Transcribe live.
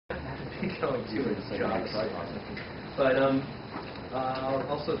going to a job. But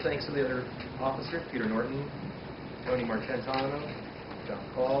also thanks to the other officers, Peter Norton, Tony Marchentano, John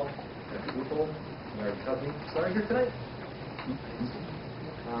Call, Jeff Wuppel, Larry Coveney. Sorry, here tonight.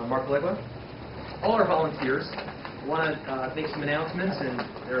 Mark Legua. All our volunteers. I want to make some announcements, and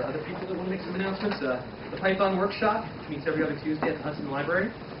there are other people that want to make some announcements. The Python Workshop, which meets every other Tuesday at the Hudson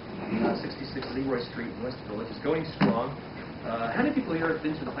Library, 66 Leroy Street in West Village, is going strong. How many people here have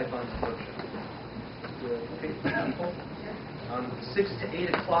been to the Python Workshop? Okay, people. 6 to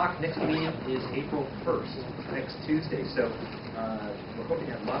 8 o'clock. Next meeting is April 1st, next Tuesday. So we're hoping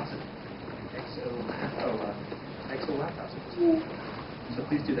to have lots of XO laptops. So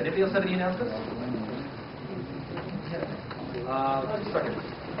please do that. Anybody else have any announcements?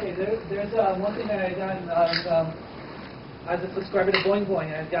 Hey, there's one thing that I done as a subscriber to Boing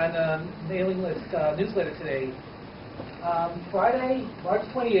Boing. I've gotten a mailing list newsletter today. Friday, March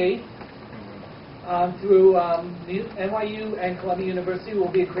 28th, through NYU and Columbia University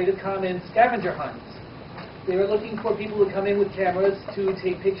will be a Creative Commons scavenger hunt. They are looking for people to come in with cameras to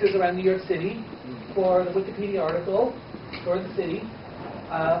take pictures around New York City for the Wikipedia article for the city.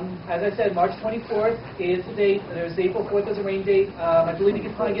 As I said, March 24th is the date. There's April 4th as a rain date. I believe you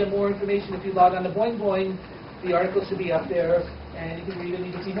can probably get more information if you log on to Boing Boing. The article should be up there, and you can read it and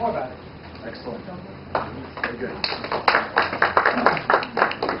you can see more about it. Excellent. Very good.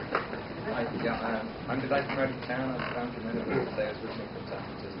 I'm delighted to come out of town. I found your minute today. I was listening from San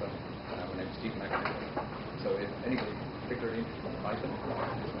Francisco. My name is Steve McIntyre. So if anybody particularly interested in Python,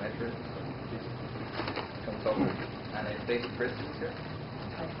 there's my address. Please come talk. And if David Chris is here.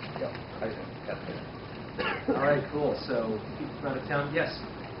 Yeah, all right, cool. So people from out of town, yes.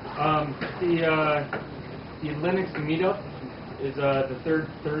 The Linux meetup is the third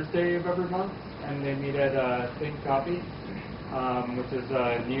Thursday of every month, and they meet at Think Copy, which is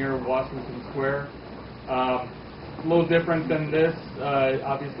near Washington Square. A little different than this,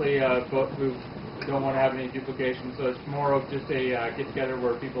 obviously, but we don't want to have any duplication, so it's more of just a get-together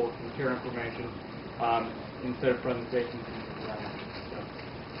where people can share information instead of presentations.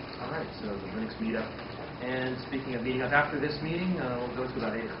 All right, so the Linux meetup. And speaking of meeting up after this meeting, we'll go to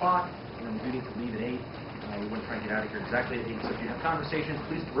about 8 o'clock, and we do need to leave at 8. We want to try and get out of here exactly at 8. So if you have conversations,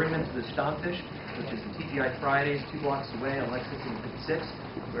 please bring them to the Stammtisch, which is the TGI Fridays, 2 blocks away on Lexington 56,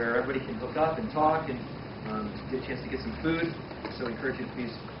 where everybody can hook up and talk and get a chance to get some food. So we encourage you to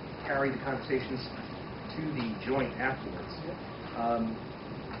please carry the conversations to the joint afterwards.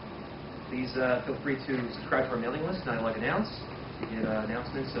 Please feel free to subscribe to our mailing list, NYLUG Announce. You get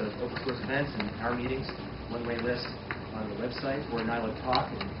announcements of open source events and our meetings, one-way list on the website, or NYLUG Talk,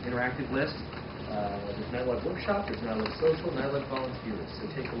 an interactive list. There's NYLUG Workshop, there's NYLUG Social, NYLUG Volunteers. So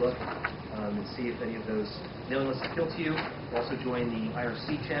take a look and see if any of those mailing lists appeal to you. Also join the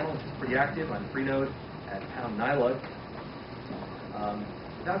IRC channel, which is pretty active on Freenode at #NYLUG.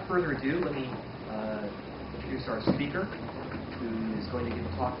 Without further ado, let me introduce our speaker, who is going to give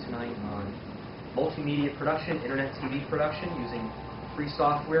a talk tonight on multimedia production, internet TV production, using free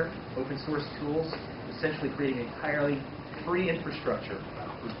software, open source tools, essentially creating an entirely free infrastructure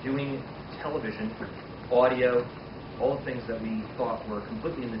for doing television, audio, all the things that we thought were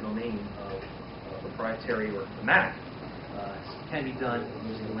completely in the domain of proprietary or the Mac can be done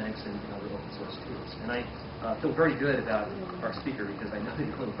using Linux and other open source tools. And I feel very good about our speaker because I know that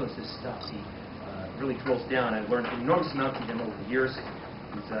he knows his stuff. He really drills down. I've learned an enormous amount from him over the years.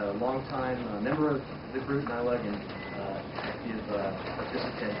 He's a long-time member of the group, NYLUG, and active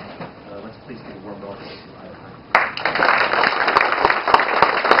participant. Let's please give a warm welcome to Hyman.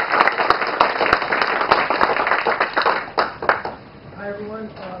 Hi, everyone.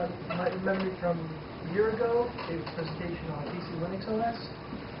 You might remember me from a year ago. I gave a presentation on PC Linux OS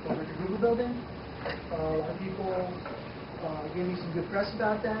over at the Google building. A lot of people gave me some good press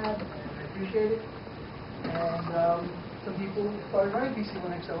about that, and I appreciate it. And some people started running PC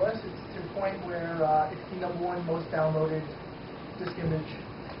Linux OS. It's to the point where it's the #1 most downloaded disk image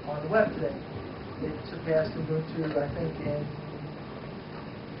on the web today. It surpassed Ubuntu, I think, in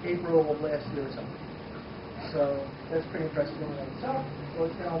April of last year or something. So that's pretty impressive in and of itself. So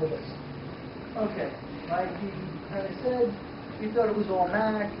let's get on with this. Okay, like he kind of said, we thought it was all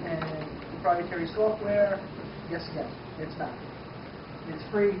Mac and proprietary software. Yes, again, it's not. It's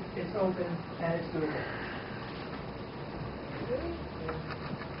free, it's open, and it's doable.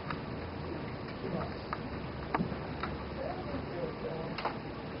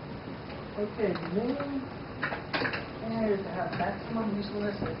 Okay, the main is to have maximum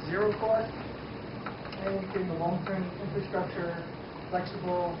usefulness at zero cost, and getting the long-term infrastructure,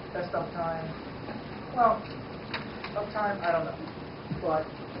 flexible, best uptime. Well, uptime, I don't know, but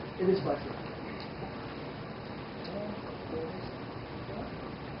It is flexible.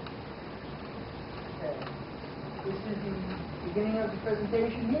 Okay. This is the beginning of the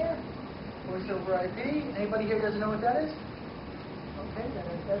presentation here. Voice over IP. Anybody here doesn't know what that is? Okay,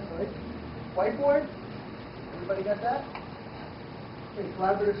 that's right. Whiteboard. Everybody got that? Okay,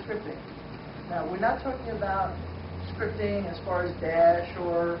 collaborative scripting. Now, we're not talking about scripting as far as Dash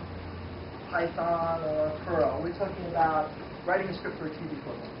or Python or Perl. We're talking about writing a script for a TV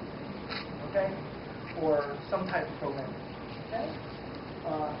program, okay? Or some type of program, okay?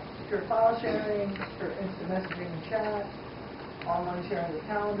 Secure file sharing, secure instant messaging and chat, online sharing with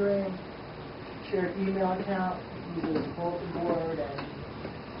calendaring, shared email account, using a bulletin board and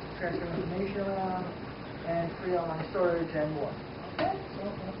transfer information around, and free online storage and more. Okay?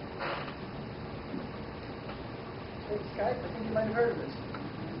 Skype, I think you might have heard of this.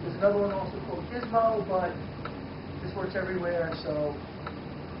 There's another one also called Gizmo, but this works everywhere, so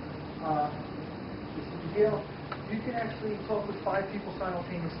this is the deal. You can actually talk with 5 people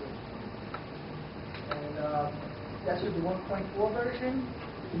simultaneously. And that's with the 1.4 version.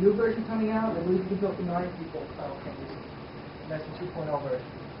 The new version coming out, I believe you can talk to 9 people simultaneously. And that's the 2.0 version.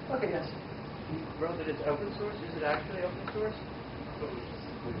 Okay, yes. You wrote that it's open source. Is it actually open source?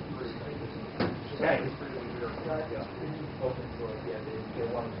 Yeah, it's pretty open source. Yeah, they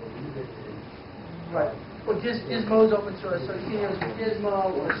want to use it. Right. Well, Gizmo is open source, so you can use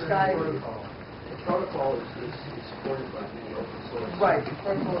Gizmo or Skype. The protocol is supported by the open source. Right, the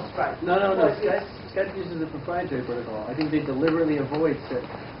protocol is right. No. Skype uses a proprietary protocol. I think they deliberately avoid it.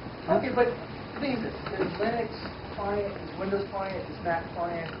 Okay, but the thing is this, there's Linux client, there's Windows client, there's Mac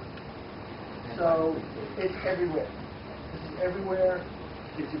client, so it's everywhere. This is everywhere,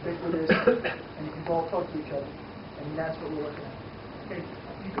 it's ubiquitous, and you can all talk to each other, and that's what we're looking at. Okay,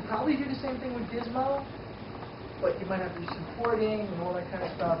 you could probably do the same thing with Gizmo, but you might have to do some porting and all that kind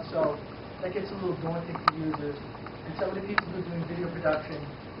of stuff, so that gets a little daunting for users. And some of the people who are doing video production,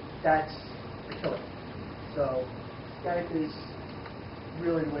 that's the killer. So Skype is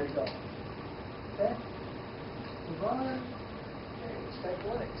really the way to go. Okay? Move on. Okay, Skype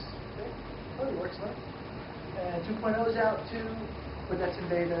Linux. Okay. Oh, it works well. And 2.0 is out too, but that's in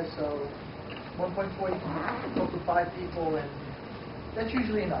beta, so 1.4 you can talk with 5 people, and that's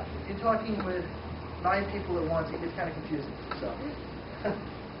usually enough. If you're talking with 9 people at once, it gets kind of confusing. So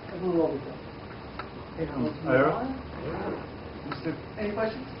a little overkill. Okay, now let's move on. Any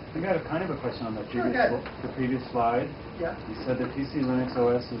questions? I got a kind of a question on the Sure, previous, go ahead. the previous slide. Yeah. You said that PC Linux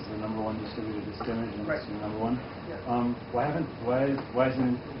OS is the #1 distributed disk image, and Right. it's the #1. Yeah. Why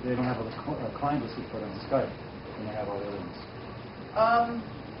isn't they don't have a client to support on Skype when they have all the other ones?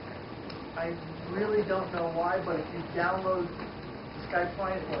 I really don't know why, but if you download the Skype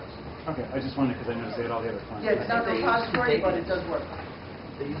client, it works. Okay, I just wondered because I noticed they had all the other clients. Yeah, it's not a repository, but it does work.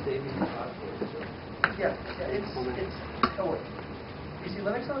 They use the AV repository, so. Yeah, it's oh wait. PC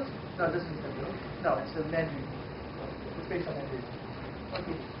Linux nodes? No, it doesn't use that. No, it's a menu. It's based on menu.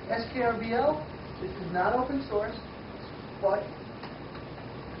 Okay. SKRBL, this is not open source, but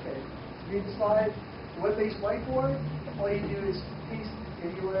okay. Read the slide. Web-based whiteboard. All you do is paste the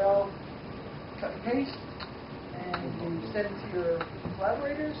URL, cut and paste, and you send it to your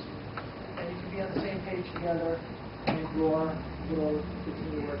collaborators, and you can be on the same page together and draw little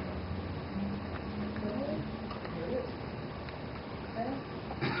continue work. Here it is. Okay.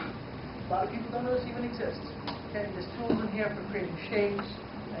 A lot of people don't know this even exists. Okay, there's tools in here for creating shapes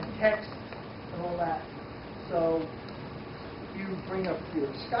and text and all that. So you bring up your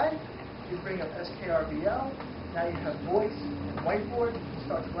Skype, you bring up SKRBL, now you have voice and whiteboard, you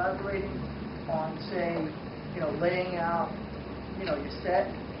start collaborating on, say, laying out, your set,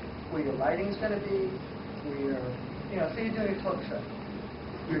 where your lighting is going to be, where, say you're doing a talk show.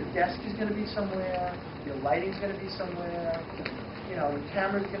 Your desk is going to be somewhere, your lighting is going to be somewhere, your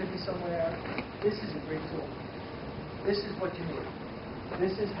camera is going to be somewhere. This is a great tool. This is what you need.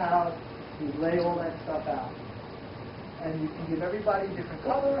 This is how you lay all that stuff out. And you can give everybody a different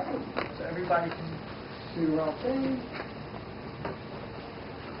color, so everybody can do their own thing.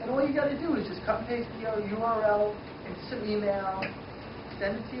 And all you got to do is just cut and paste the URL into some email,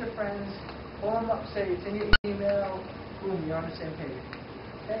 send it to your friends, pull them up, say it's in your email, boom, you're on the same page.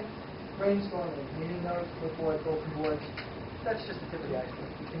 Okay? Brainstorming, meeting notes, clipboard, bulletin boards. That's just the tip of the iceberg.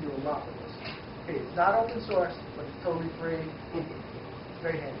 You can do a lot with this. Okay, it's not open source, but it's totally free. It's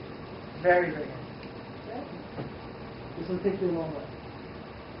very handy. Very, very handy. Okay? This will take you a long way.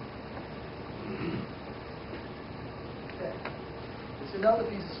 Okay. This is another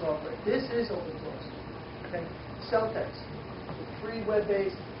piece of software. This is open source. Okay? Celltext. It's a free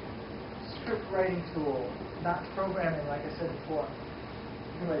web-based script writing tool, not programming like I said before.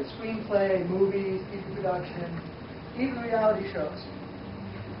 can write a screenplay, movies, TV production, even reality shows.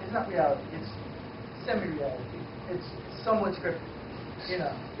 It's not reality, it's semi-reality. It's somewhat scripted, you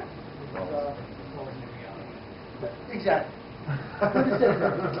know. Exactly.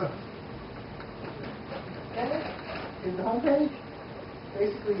 Okay, in the homepage,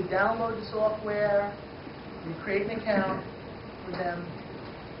 basically you download the software, you create an account with them,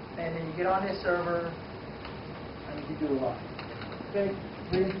 and then you get on their server, and you do a lot. Okay,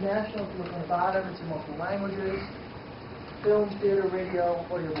 we're international, if you look on the bottom, it's in multiple languages, film, theater, radio,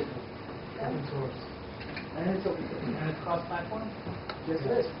 audio visual. Open source. And it's open source. And it's cross-platform? Yes,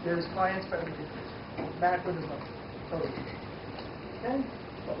 it is. There's clients for everything. Mac, Windows, Linux. Totally. Okay,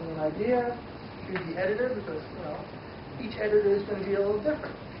 but with an idea, choose the editor because, you know, each editor is going to be a little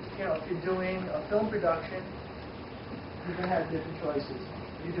different. You know, if you're doing a film production, you can have different choices.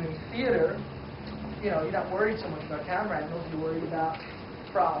 If you're doing theater, you know, you're not worried so much about camera angles, you're worried about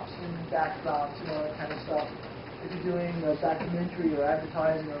props and backdrops and all that kind of stuff. If you're doing a documentary or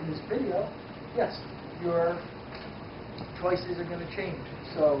advertising or music video, yes, your choices are going to change.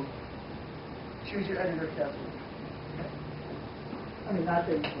 So choose your editor carefully. Okay? I mean, not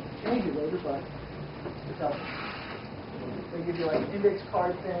that you can change it later, but it's helpful. They give you like an index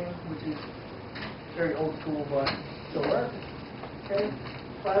card thing, which is very old school, but still works. Okay?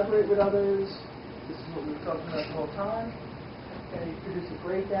 Collaborate with others. This is what we were talking about the whole time. Okay, produce a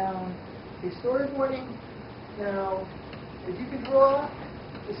breakdown. Okay, storyboarding. Now, if you can draw,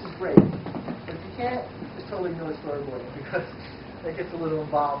 this is great. But if you can't, just totally ignore storyboarding because that gets a little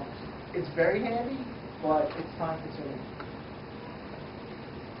involved. It's very handy, but it's time consuming.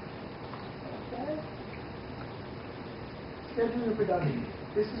 Okay. Schedule your production.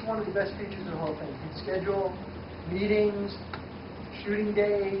 This is one of the best features of the whole thing. You can schedule meetings, shooting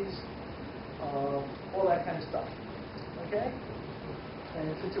days, all that kind of stuff. Okay?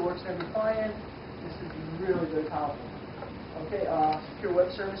 And since it works in every client, this is really, really powerful. Okay, secure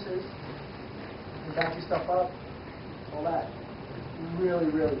web services, and back your stuff up, all that. Really,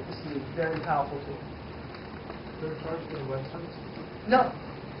 really, this is a very powerful tool. Is there a charge for the web services? No.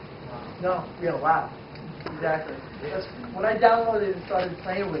 No, yeah, wow. Exactly. That's, when I downloaded it and started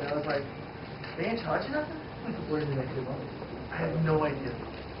playing with it, I was like, they ain't charging nothing? Where did they get money? I have no idea.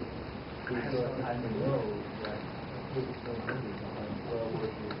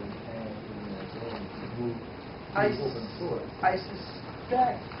 I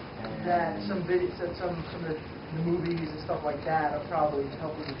suspect that some videos, that some of the movies and stuff like that are probably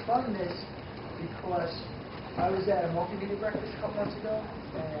helping to fund this because I was at a multimedia breakfast a couple months ago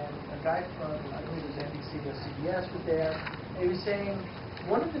and a guy from, I believe it was NBC or CBS was there, and he was saying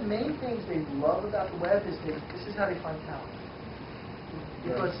one of the main things they love about the web is this is how they find talent.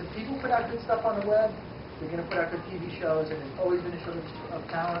 Because if people put out good stuff on the web, they're going to put out good TV shows, and there's always been a shortage of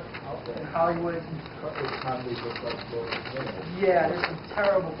talent in Hollywood. Yeah, there's some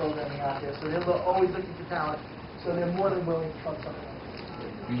terrible programming out there, so they're always looking for talent, so they're more than willing to fund something like this.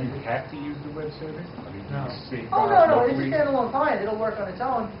 Do you have to use the web service? I mean, No. Oh, no, it's a standalone client. It'll work on its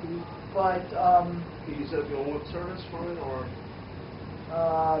own, but Can you set up your own web service for it, or?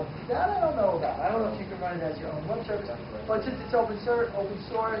 that I don't know about. I don't know if you can run it as your own web service, but since it's open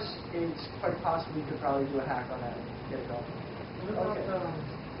source, it's quite possible you could probably do a hack on that and get it going. What about, Okay.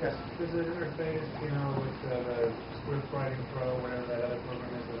 Yes. does it interface, with the Swift Writing Pro, whatever that other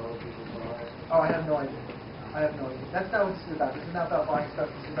program is that all people buy? Oh, I have no idea. I have no idea. That's not what this is about. This is not about buying stuff.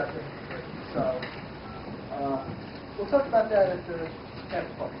 This is about doing it. So, we'll talk about that at the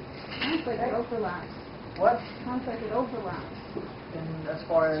after party. Sounds like it overlaps. What? Sounds like it overlaps. And as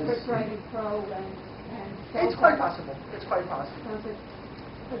far as... Script Writing Pro and It's quite possible. It's quite possible. Sounds like,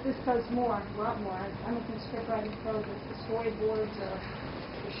 but this does more, a lot more. I'm looking at Script Writing Pro, the storyboards,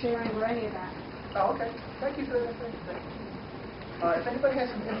 the sharing, or any of that. Oh, okay. Thank you for that information. Thank you. If anybody has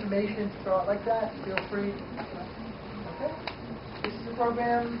some information to throw out like that, feel free. Okay. This is a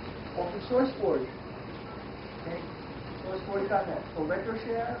program open source for you. Okay. Sourceforge.net. For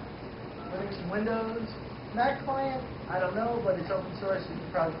RetroShare, Linux and Windows, Mac client, I don't know, but it's open source. You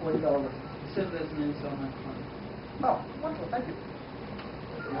can probably port it over. It says there's links on that one. Oh, wonderful. Thank you.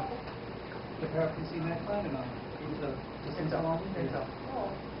 The PowerPC Mac client or not? Intel.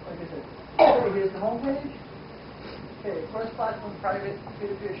 Oh, like I said. Okay, here's the home page. Okay, cross-platform private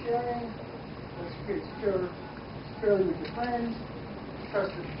peer-to-peer sharing. Securely with your friends.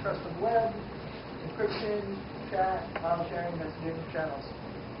 Trust on the web. Encryption, chat, file sharing, messaging channels.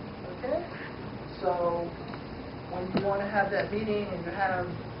 Okay? So, when you want to have that meeting and you have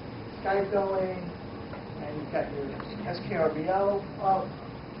Skype going, and you've got your SKRBO,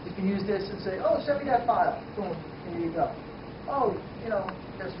 you can use this and say, oh, send me that file. Boom, here you go. oh,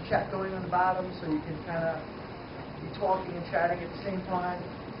 there's some chat going on the bottom, so you can kind of be talking and chatting at the same time.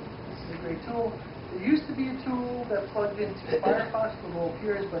 This is a great tool. There used to be a tool that plugged into Firefox for little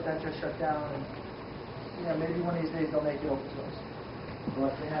peers, but that just shut down. And, maybe one of these days they'll make it open source.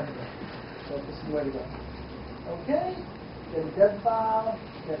 But they haven't yet. So this is the way to go. Okay. Get a dev file,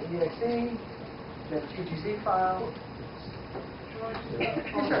 get an exe, get a GGZ file. Yes,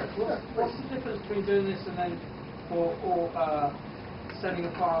 sir. What's the difference between doing this and then, or sending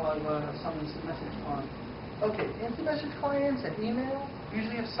a file over someone's message client? Okay, instant message clients and email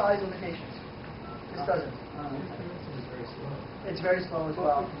usually have size limitations. This doesn't. It's very slow as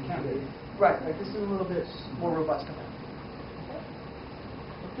well. Right, this is a little bit more robust than that.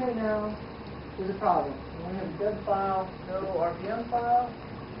 Okay, now, there's a problem. We only have a dev file, no RPM file.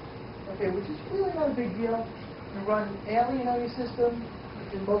 Okay, which is really not a big deal. You run Alien on your system,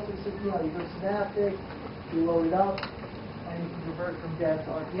 in most of the systems, you go to Synaptic, you load it up, and you can convert from dev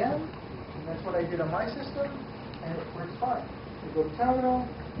to RPM. And that's what I did on my system, and it works fine. You go to terminal,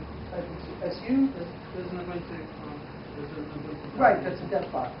 type in SU. There's no way to. Right, that's a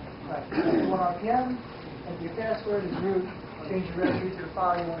dev file. Right. You want RPM, enter your password as root, change your recipe to the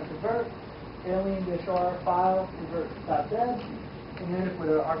file you want to convert. Alien-r file, convert.dev, and you end up with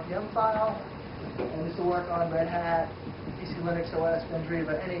an RPM file. And this will work on Red Hat, PC Linux OS,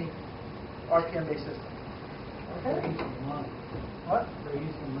 Vendriva, any RPM-based system. Okay? What?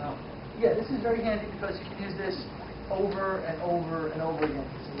 Yeah, this is very handy because you can use this over and over and over again.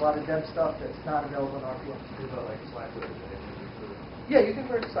 There's a lot of dev stuff that's not available in RPM. What about like Slackware? Yeah, you can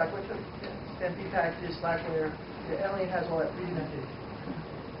convert to Slackware too. MP packages, Slackware. Yeah, Alien has all that pre-indentation.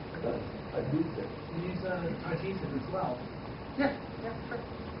 You use adhesive as well. Yeah, sure.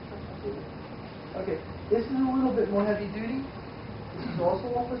 Absolutely. Okay, this is a little bit more heavy duty. This is also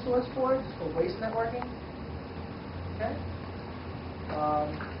open source for it. It's for waste networking. Okay.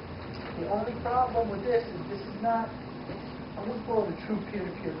 The only problem with this is not, I wouldn't call it a true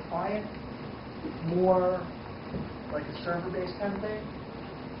peer-to-peer client. It's more like a server-based kind of thing.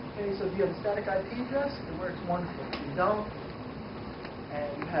 Okay, so if you have a static IP address, it works wonderful. If you don't, and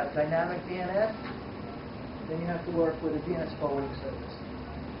you have dynamic DNS, then you have to work with a DNS forwarding service.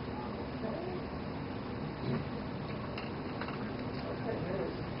 Okay,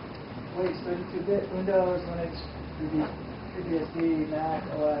 wait, 32-bit, Windows, Linux, FreeBSD, Mac,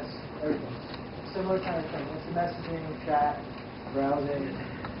 OS, everything. Similar kind of thing. It's messaging, chat, browsing,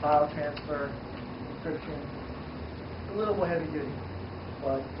 file transfer, encryption. A little more heavy duty.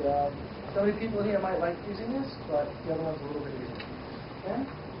 But some of the people here might like using this, but the other one's a little bit easier. Okay?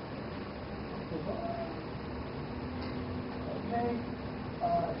 Okay.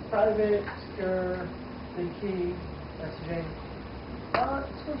 Private, secure, big key, messaging.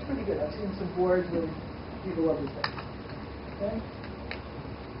 This works pretty good. I've seen some boards where people love this thing. Okay?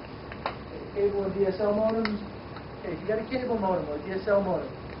 Cable and DSL modems. Okay, if you got a cable modem or a DSL modem,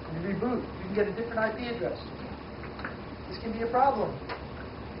 and you reboot, you can get a different IP address. This can be a problem.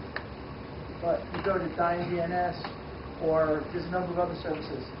 But you go to DynDNS, or there's a number of other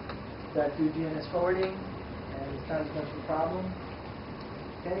services that do DNS forwarding, and it's not as much of a problem.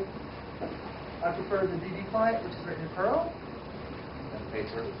 Okay? I prefer the DB client, which is written in Perl. And paid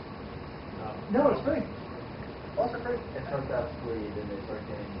service? No, it's free. Also free. It turns out free, then they start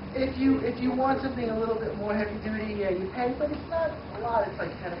getting... If you want something a little bit more heavy duty, yeah, you pay, but it's not a lot. It's like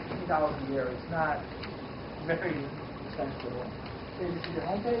 $10 or $15 a year. It's not very expensive. Okay, this is your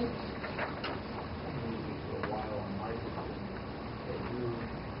homepage.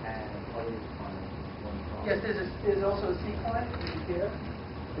 Yes, there's also a C client, which is here.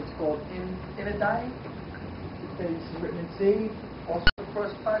 It's called Inadyne. It's written in C, also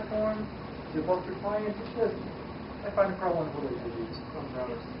cross-platform. They're both your clients. It's just, I find the Pro one a little easier to use. Some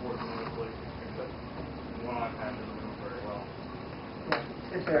routers support uniquely, but one I've had doesn't work very well.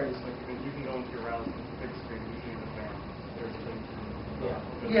 Yeah, it varies. Like you can go into your router, big screen, usually the fan. There's things.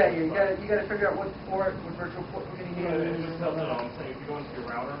 You gotta figure out what port, what virtual port we're gonna use. It's just something I'm saying. If you go into your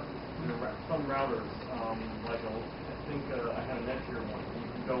router, some routers, like I think I had a Netgear one. You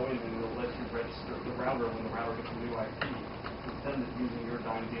can go in and it'll let you register the router when the router gets a new IP. Instead of using your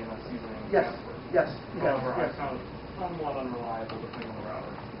DynDNS username and password. Yes. However, I found it somewhat unreliable depending on the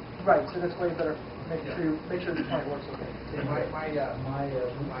router. Right. So that's why you better make sure the client works okay. Yeah, my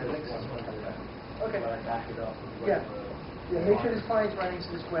Linux is like that. Okay. But I back it up. Yeah. Yeah. Make sure this client's running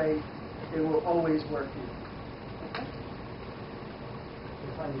this way. It will always work for you. Okay.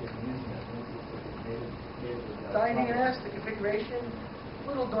 DynDNS, the configuration, a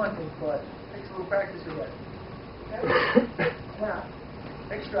little daunting, but takes a little practice to get. Okay. Now,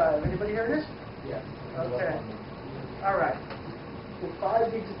 X drive. Anybody heard of this? Yeah. Okay. All right. with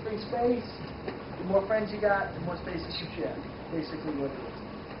 5 gigs of free space, the more friends you got, the more space you share. Basically what it is.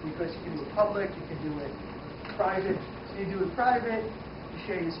 Because you can do it public, you can do it private. So you do it private, you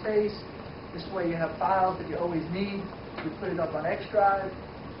share your space. This way you have files that you always need. You put it up on X Drive,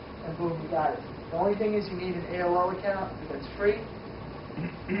 and boom, you got it. The only thing is you need an AOL account, but that's free.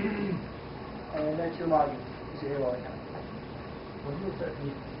 And that's your login, is your AOL account. When you said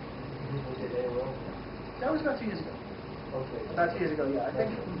people did AOL? That was about 2 years ago. Okay. About 2 years ago, yeah. I think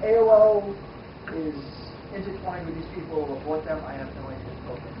AOL is intertwined with these people who bought them. I have no idea.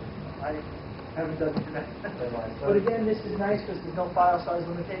 Okay. I haven't done internet. But again, this is nice because there's no file size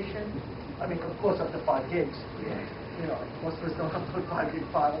limitation. I mean, of course, up to 5 gigs. You know, most of us don't have to put 5 gig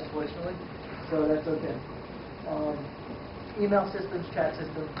files, fortunately. So that's okay. Email systems, chat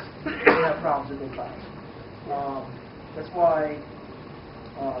systems, don't have problems with big files. That's why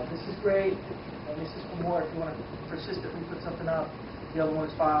this is great, and this is for more if you want to persistently put something up. The other one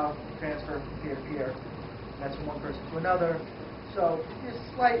is file transfer from peer to peer. That's from one person to another. So it's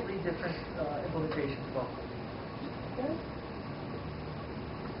slightly different implementation for both. Okay.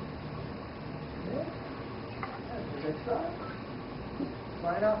 Yeah. There's extra.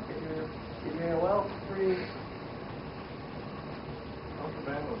 Sign up, get your AOL for free. What's the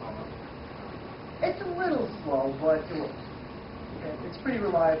bandwidth on it? It's a little slow, but it works. Okay. It's pretty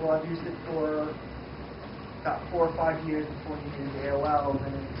reliable. I've used it for about 4 or 5 years before you needed the AOL, and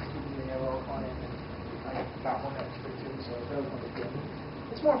then it's using the AOL client, and I got one extra too, so that was not a good.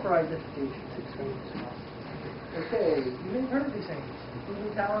 It's more for identification. Okay, you've heard of these things.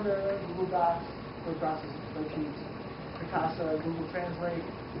 Google Calendar, Google Docs, word processing spreadsheets, Picasa, Google Translate,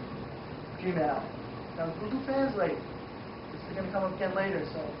 Gmail. Now Google Translate, this is going to come up again later,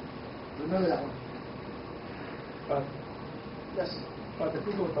 so remember that one. But Yes. but the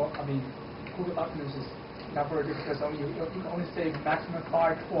Google Google Documents is not very good because you can only save maximum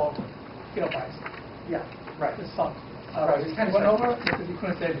 512 kilobytes. Yeah, right. It's some. Right, It's it's kind of went simple. over because you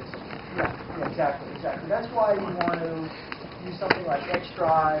couldn't save it. Yeah, exactly. That's why you want to use something like X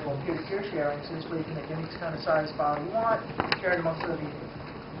Drive or peer-to-peer sharing, so this way you can make any kind of size file you want, share it amongst other people.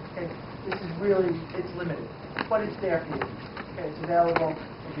 Okay, this is really, it's limited, but it's there for you. Okay, it's available.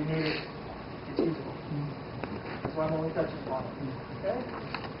 If you need it, it's usable. That's why I'm only touching on it. Okay,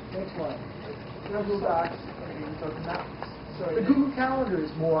 next one. Google Docs. Okay, you're talking about. The Google Calendar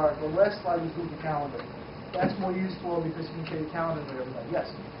is more, the less like the Google Calendar. That's more useful because you can share your calendar with everybody. Yes?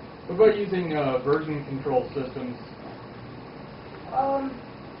 What about using version control systems?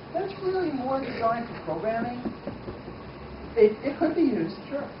 That's really more designed for programming. It could be used,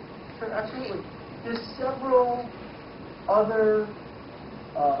 sure. Sure, absolutely. There's several other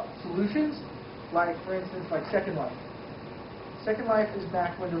solutions, like, for instance, like Second Life. Second Life is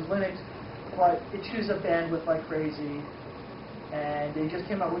Mac, Windows, Linux, but it chews up bandwidth like crazy. And they just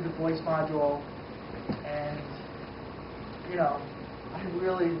came out with the voice module. And, you know, I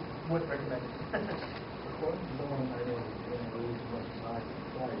really would recommend it. According to someone I know who's been really much size and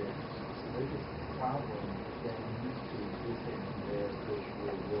quiet, the biggest problem is getting used to using their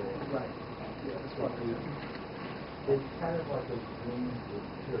visual world. Right. Yeah, that's what we do. It's kind of like those dreams with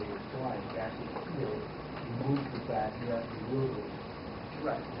serious flying. Actually, you move too fast, you have to move.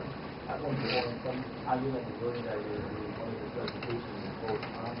 Right. At one point, I remember learning that you were doing one of the presentations both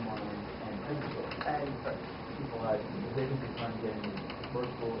online and physical. And People had difficulty time getting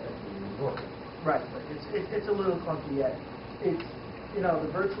virtual as a result. right, but it's a little clunky yet. It's, you know,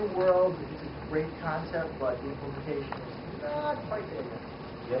 the virtual world is a great concept, but the implementation is not quite there yet.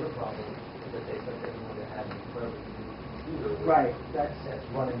 The other problem is that they expect everyone to have an incredibly new computer. Right, That's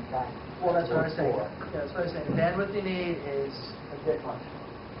running back. Well, that's what I was saying. Yeah, that's what I was saying. The bandwidth you need is a bit much.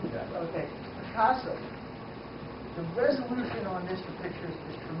 Yeah. Okay, Picasa. The resolution on this for pictures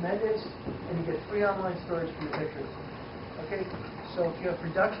is tremendous, and you get free online storage for your pictures. Okay, so if you have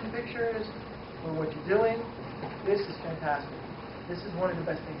production pictures or what you're doing, this is fantastic. This is one of the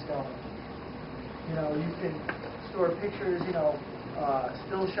best things going. You know, you can store pictures, you know,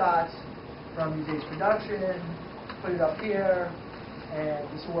 still shots from your day's production, put it up here, and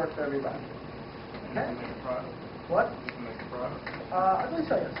this will work for everybody. Okay? What? I believe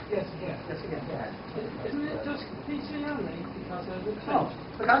so, yes. Yes, you can. Yes, again. Isn't it just PC only? Because of the No,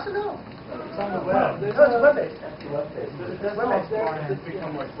 Picasa, no. It's on the web. No, it's web-based. There's Web-based. It's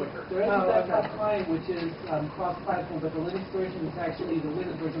become like Flickr. There is a desktop client which is cross-platform, but the Linux version is actually the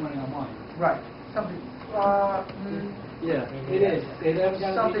Windows version running online. Right. Something. Yeah, it is. They haven't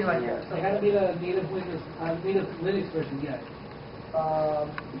got Something like that. They haven't made a native Windows, native Linux version yet.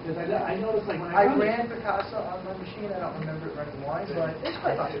 Because I noticed like when I run it- ran Picasso on my machine. I don't remember it running lines, but it's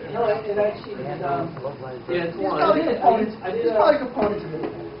quite possible. No, it actually is, yeah, it's There's one. probably components. I did There's probably components of it.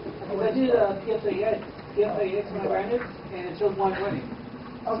 I did PSAX when I ran it, and it shows one running.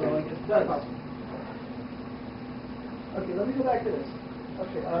 Okay, So, like, it's very done. possible. Okay, let me go back to this.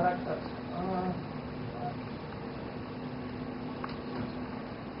 Okay,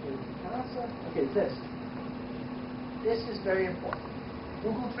 okay, this. This is very important.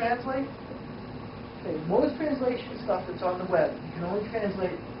 Google Translate. Okay, most translation stuff that's on the web, you can only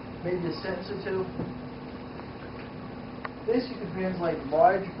translate maybe a sentence or two. This you can translate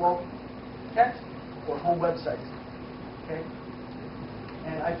large bulk text or whole websites. Okay?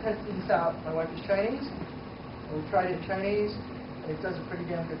 And I tested this out. My wife is Chinese, and we tried it in Chinese, and it does a pretty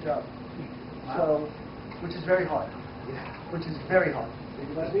damn good job. So, which is very hard. Which is very hard.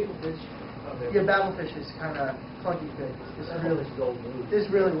 Yeah, Babelfish is kind of clunky bit. This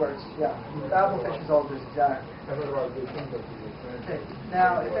really works. Yeah, Babelfish is all this exact. Okay.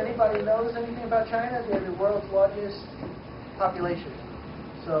 Now, if anybody knows anything about China, they're the world's largest population.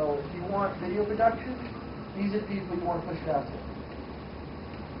 So, if you want video production, these are the people you want to push it out to.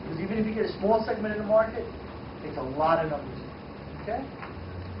 Because even if you get a small segment of the market, it's a lot of numbers. Okay?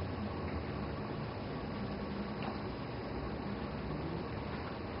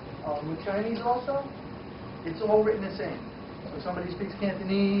 With Chinese also, it's all written the same. So if somebody speaks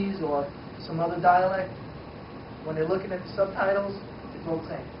Cantonese or some other dialect, when they're looking at the subtitles, it's all the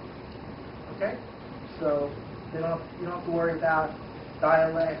same. Okay? So you don't have to worry about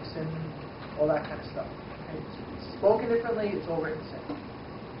dialects and all that kind of stuff. Okay? It's spoken differently, it's all written the same.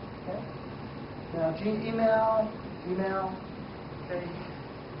 Okay? Now, email, okay?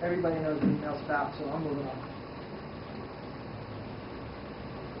 Everybody knows what email's about, so I'm moving on.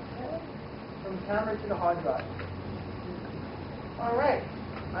 From the camera to the hard drive. All right,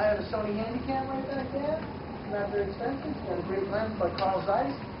 I have a Sony Handycam right back there. Not very expensive. It's got a great lens by Carl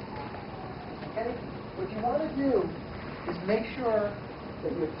Zeiss. Okay, what you want to do is make sure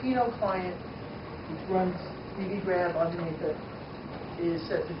that your Kino client, which runs TV Grab underneath it, is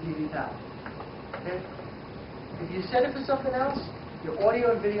set to TV Pal. Okay, if you set it for something else, your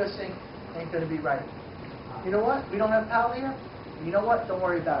audio and video sync ain't going to be right. You know what? We don't have PAL here. You know what? Don't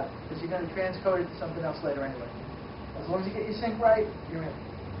worry about it, because you're going to transcode it to something else later anyway. As long as you get your sync right, you're in.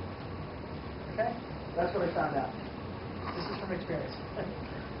 Okay? That's what I found out. This is from experience.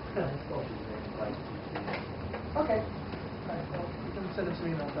 Okay. All right, well, you can send them some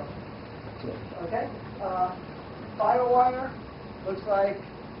emails, don't you? Okay? Firewire looks like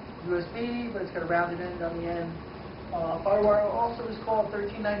USB, but it's got a rounded end on the end. Firewire also is called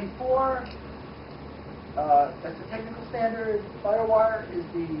 1394. That's the technical standard. Firewire is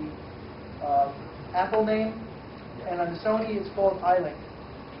the Apple name, and on the Sony it's called iLink.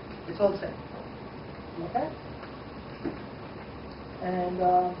 It's all the same. Okay? And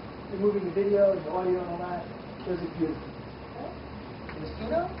removing the video and the audio and all that does it beautifully. Okay? There's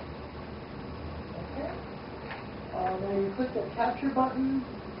Kino. Okay? Then you click the capture button,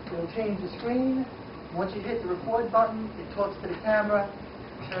 it'll change the screen. Once you hit the record button, it talks to the camera,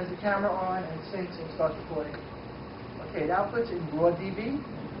 turns the camera on, and it syncs and starts recording. Okay, it outputs in raw DV,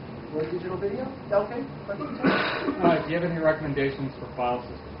 raw digital video. Okay. Do you have any recommendations for file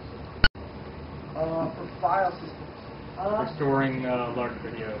systems? For file systems. For storing large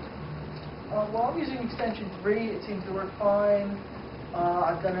videos? Well, I'm using extension 3. It seems to work fine.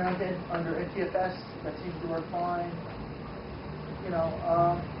 I've done it under NTFS. That seems to work fine. You know,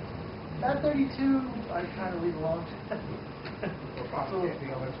 that 32, I kind of leave alone.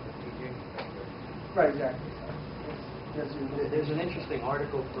 Right, exactly. There's an interesting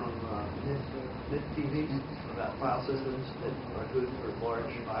article from Mid TV about file systems that are good for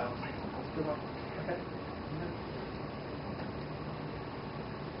large files. Good one. Okay.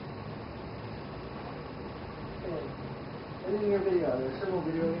 Editing your video. There are several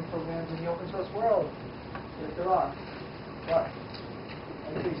video editing programs in the open source world. Yes, there are. But,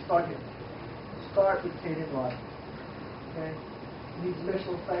 okay, start here. Start with Kdenlive. Okay? You need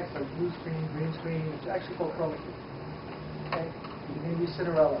special effects like blue screen, green screen. It's actually called chroma key. Okay? You can use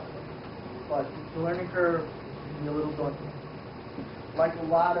Cinderella. But the learning curve can be a little daunting. Like a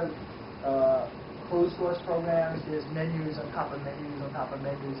lot of closed source programs, there's menus on top of menus on top of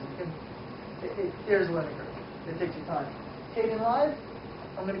menus. And there's a learning curve. It takes your time. Kdenlive,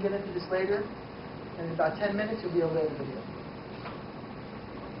 I'm going to get into this later. In about 10 minutes, you'll be able to edit the video.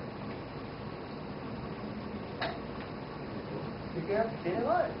 Take care of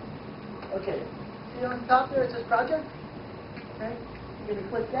Kdenlive. Okay. See on the top there, it says project. Okay. You're going to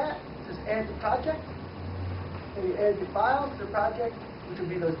click that. It says add to project. So you add your files to the project, which will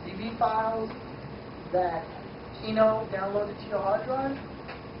be those DB files that Kino downloaded to your hard drive.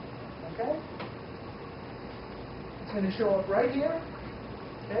 Okay? It's going to show up right here.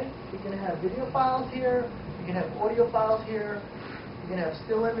 Okay? You're going to have video files here. You're going to have audio files here. You're going to have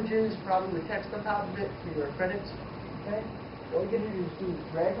still images, probably with text on top of it for your credits. Okay? All you're going to do is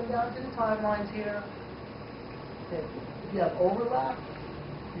drag them down to the timelines here. Okay. If you have overlap,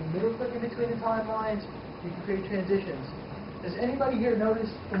 you middle click in between the timelines, you can create transitions. Does anybody here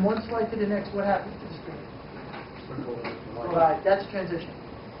notice from one slide to the next what happens to the screen? Right, that's a transition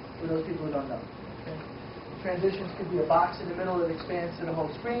for those people who don't know. Okay. Transitions could be a box in the middle that expands to the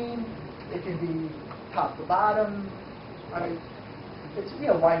whole screen. It can be top to bottom. I mean, it's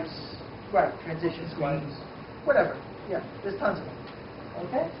wipes, right? Transition screens, whatever. Yeah, there's tons of them.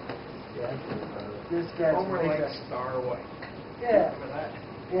 Okay. Yeah. This guy's Overlay star white. Yeah. Remember that?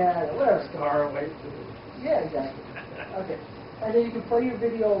 Yeah, whatever. Star white. Yeah, exactly. Okay. And then you can play your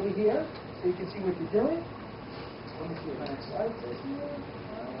video over here, so you can see what you're doing. Let me see if my next slide says here.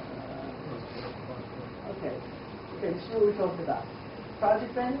 Okay. Okay, this is what we're talking about.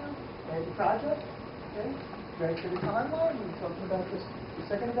 Project menu, add the project. Okay. Drag to the timeline. We were talking about this a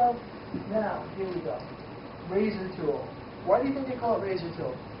second ago. Now, here we go. Razor tool. Why do you think they call it razor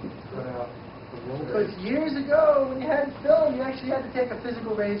tool? Because years ago, when you had film, you actually had to take a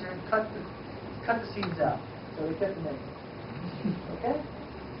physical razor and cut the scenes out. So they kept the name. Okay?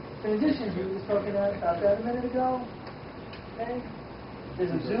 Transitions, we were just talking about that a minute ago. Okay?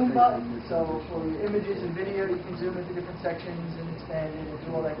 There's a zoom button, so for your images and video, you can zoom into different sections and expand it and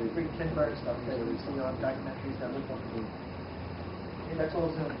do all that great Lindbergh stuff that we see on documentaries that look like. Okay, that's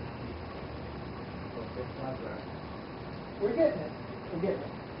all zoom. We're getting it. We're getting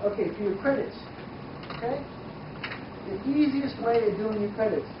it. Okay, for your credits. Okay? The easiest way of doing your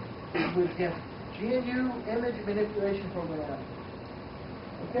credits is with GIMP. GNU Image Manipulation Program.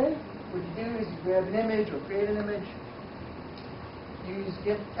 Okay? What you do is you grab an image or create an image, use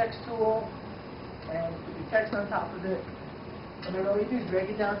GIMP text tool, and put your text on top of it. And then all you do is drag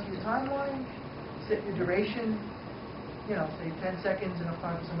it down to your timeline, set your duration, say 10 seconds, enough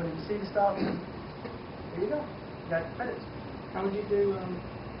time for somebody to see the stuff. There you go. You got your credits. How would you do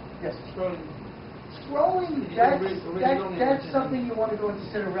Yes. scrolling? Scrolling, that's something you want to go into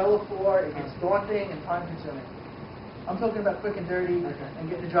Cinderella for. It gets daunting and time-consuming. I'm talking about quick and dirty and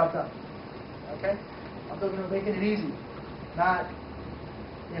getting the job done. Okay? I'm talking about making it easy. Not,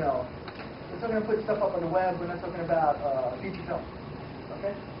 we're talking about putting stuff up on the web. We're not talking about feature film.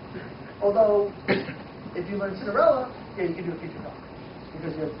 Okay? Although, if you learn Cinderella, yeah, you can do a feature film.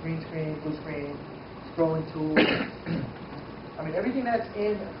 Because you have green screen, blue screen, scrolling tools. I mean, everything that's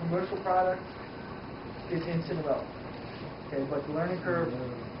in a commercial product is in Cinderella. Okay, but the learning curve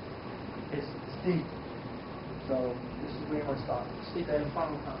is steep. So this is where you want to start. Steep and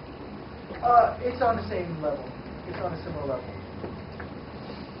Final Cut. It's on the same level. It's on a similar level.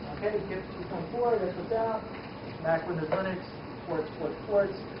 Okay, GIMP 2.4, that's what's out. Mac, Windows, Linux,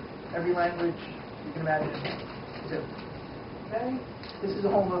 ports. Every language you can imagine is it. Okay? This is a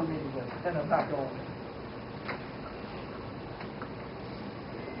whole other meeting with, and I'm not going there.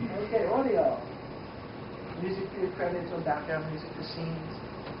 Okay, audio. Music for your credits or background music for scenes.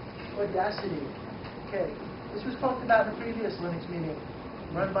 Audacity. Okay, this was talked about in the previous Linux meeting,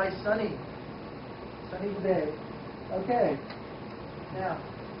 run by Sunny. Sunny today. Okay, now,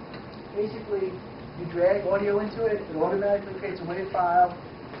 basically, you drag audio into it, it automatically creates a WAV file.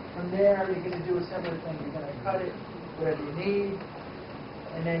 From there, you're going to do a similar thing. You're going to cut it, whatever you need,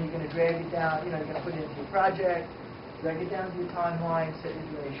 and then you're going to drag it down, you're going to put it into your project, drag it down to your timeline, set your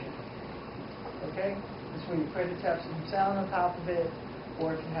duration. Okay? This way your credits have some sound on top of it,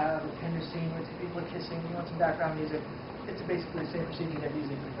 or if you have a tender scene where two people are kissing, you want some background music, it's basically the same procedure that you're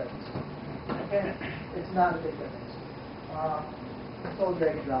using for credits. Okay? It's not a big difference. It's all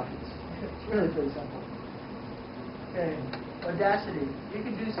drag and drop. It's really pretty simple. Okay. Audacity. You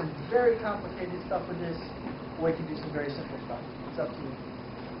can do some very complicated stuff with this, or you can do some very simple stuff. It's up to you.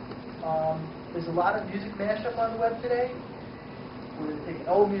 There's a lot of music mashup on the web today. We're taking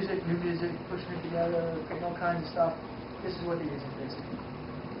old music, new music, pushing it together, creating all kinds of stuff. This is what they're using, basically.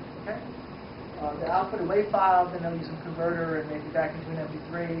 Okay? The output a WAV file, then they'll use a converter and make it back into an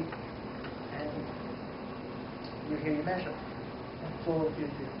MP3, and you hear your mashup. It's all up to you.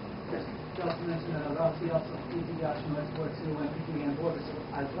 Yes? You also mentioned that obviously also easy option whiteboard to MP3 and voice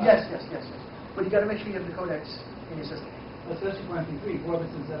as well. Yes. But you got to make sure you have the codecs in your system. Especially for MP3, Vorbis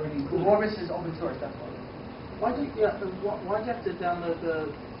is already included. Vorbis is open source, that's why. Why'd you have to download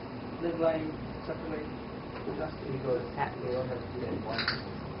the libline separately? Because you don't have to do that once.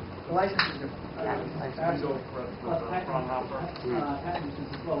 The license is different. Absolutely. Patent is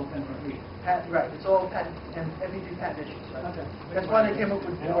as well as 10.3. Patent, right, it's all patent, and MVP patent issues, right? Okay. That's why they came up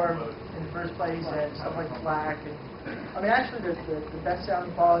with VOIP in the first place, and stuff like FLAC, and, I mean, actually, the best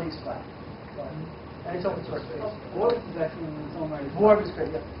sounding quality is FLAC. And it's open source based. VOIP is excellent in its own right. VOIP is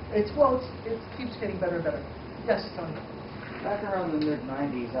great, yeah. It keeps getting better and better. Yes, Tony? Back around the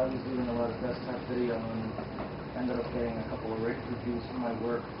mid-90s, I was doing a lot of desktop video and ended up getting a couple of rave reviews for my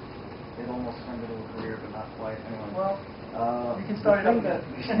work. It almost turned into a career, but not quite. Anyway. Well, you can start it up again.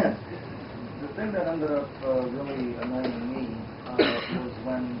 The thing that ended up really annoying me was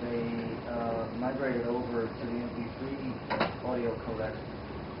when they migrated over to the MP3 audio codec.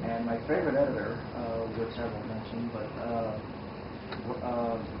 And my favorite editor, which I won't mention, but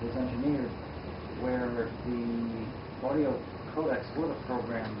was engineered where the audio codecs for the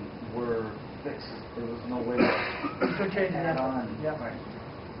program were fixed. There was no way to add on. Yeah. Right.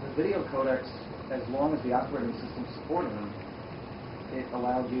 The video codecs, as long as the operating system supported them, it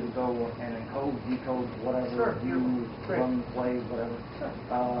allowed you to go and encode, decode, whatever, view, run, play, whatever.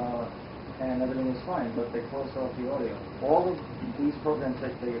 And everything was fine, but they closed off the audio. All of these programs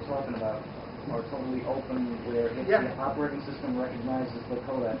that you're talking about are totally open, where if the operating system recognizes the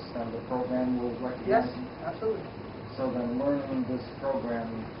codecs, then the program will recognize them. Yes, absolutely. So then learning this program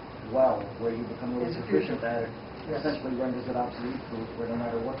well, where you become really proficient at it, essentially renders it obsolete proof, where no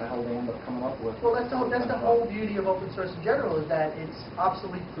matter what the hell they end up coming up with. Well, that's the whole beauty of open source in general, is that it's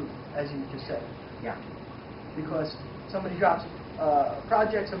obsolete proof, as you just said. Yeah. Because somebody drops a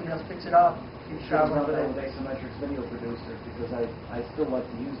project, somebody else picks it up, keeps traveling with it. With Asymmetrix Video Producer, because I still like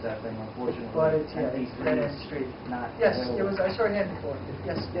to use that thing, unfortunately. But it's, dead end street. Not yes, available. I saw your hand before.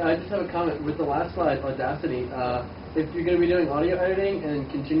 Yes. Yeah, I just have a comment. With the last slide, Audacity, if you're going to be doing audio editing and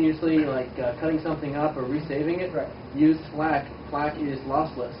continuously cutting something up or resaving it, use FLAC. FLAC is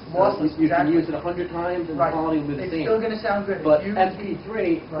lossless. Lossless, you can use it 100 times and the quality will be the same. It's still going to sound good. But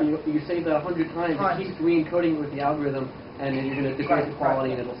MP3, you save that 100 times, it keeps re-encoding it with the algorithm, and then you're going to degrade the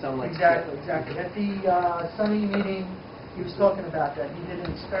quality and it'll sound like Exactly. shit. At the Sunny meeting, he was talking about that. He did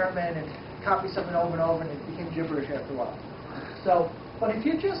an experiment and copied something over and over, and it became gibberish after a while. So, but if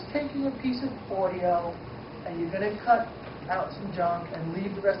you're just taking a piece of audio and you're going to cut out some junk and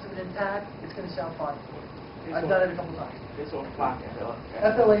leave the rest of it intact, it's going to sound fine. I've done it a couple times. It's all FLAC.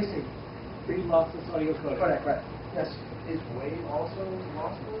 FLAC. Free lossless audio codec. Correct, right. Yes. Is WAVE also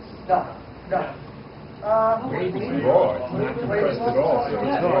lossless? No. WAVE is raw. It's not compressed at all. So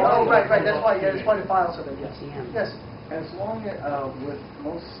it's Oh, right. That's why. That's why the files are there. Yes. Yes. As long as, with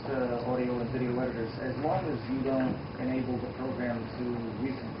most audio and video editors, as long as you don't enable the program to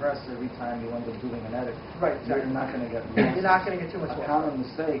recompress every time you end up doing an edit, you're not going to get lost. You're not going to get too much A common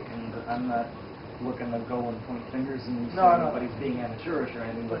mistake, and I'm not looking to go and point fingers and say anybody's being amateurish or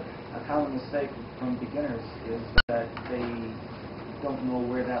anything, but a common mistake from beginners is that they don't know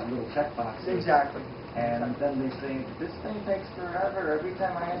where that little checkbox is. Exactly. And then they say, this thing takes forever. Every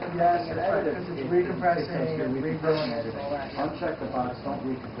time I end up making an edit, because it's recompressing and recompressing and all that. Uncheck the box, don't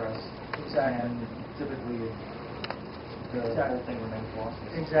recompress. Exactly. And typically the whole thing remains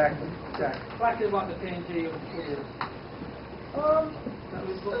lossless. Exactly. FLAC is about the PNG of the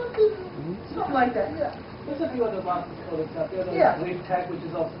something like that, yeah. There's a few other lossless codecs out there. There's WaveTech, which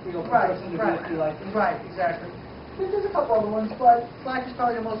is also free open source and the VST license. Right, exactly. There's a couple other ones, but FLAC is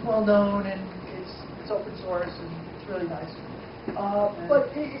probably the most well known, and it's open source, and it's really nice.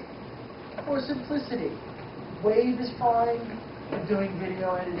 But for simplicity, WAVE is fine for doing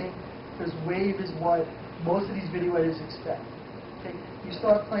video editing, because WAVE is what most of these video editors expect. Okay? You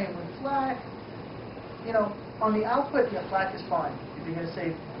start playing with FLAC, on the output, FLAC is fine. If you're going to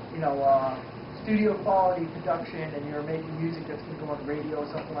say, studio quality production, and you're making music that's going to go on the radio or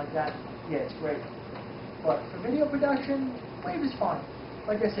something like that, yeah, it's great. But for video production, WAVE is fine.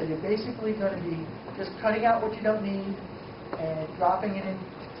 Like I said, you're basically going to be just cutting out what you don't need and dropping it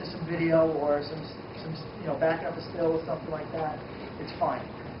into some video or some backing up a still or something like that. It's fine.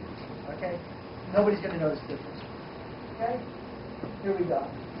 Okay? Nobody's going to notice the difference. Okay? Here we go.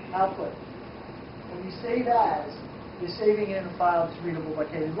 Output. When you save as, you're saving it in a file that's readable by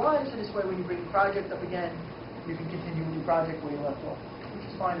K's line, so this way when you bring the project up again, you can continue with your project where you left off, which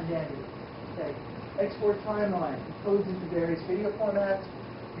is fine and dandy. Okay. Export timeline. It codes into various video formats.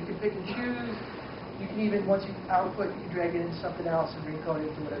 You can pick and choose. You can even, once you output, you can drag it into something else and recode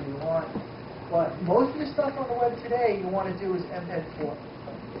it to whatever you want. But most of the stuff on the web today you want to do is MPEG-4.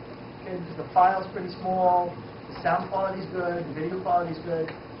 Okay, because the file's pretty small, the sound quality's good, the video quality's good.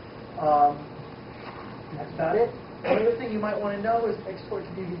 That's about it. The other thing you might want to know is export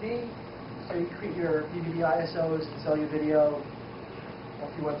to DVD. So you create your DVD ISOs to sell your video. off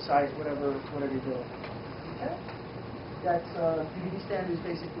your website, whatever you're doing. Okay? That's DVD standard is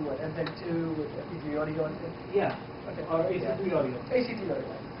basically what, MPEG-2 with FPG audio and things? Yeah. Okay. Or AC3 audio. AC3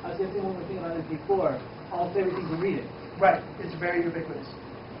 audio. I was just saying one more thing about MP4. Almost everything can read it. Right. It's very ubiquitous.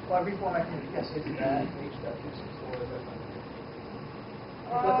 Well, every format can read it. Yes. That's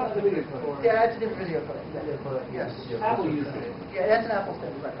Uh, another video code. Yeah, that's a different video code. Yeah. Yes. Apple uses it. Yeah, that's an Apple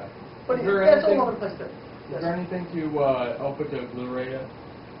standard, right. But Is there that's anything- all over the place too. Is there anything to output to Blu-ray yet?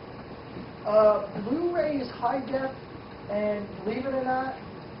 Blu-ray is high def, and believe it or not,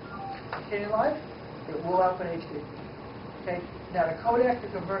 in life, it will output HD. Okay. Now the codec to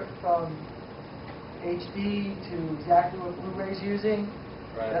convert from HD to exactly what Blu-ray is using,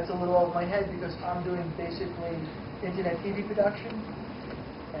 that's a little over my head because I'm doing basically internet TV production,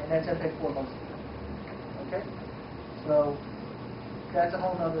 and that's MPEG-4 mostly. Okay. So that's a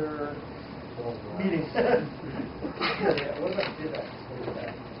whole nother meeting. What about DivX? What is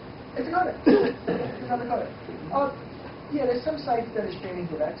that? It's a codec. It's another codec. Yeah, there's some sites that are streaming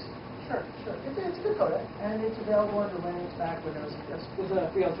DivX. Sure. It's a good codec, and it's available under Linux, Mac, Windows, yes. There's a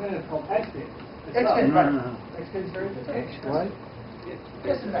free alternative called XFIT. XFIT, right. XFIT is very good. What?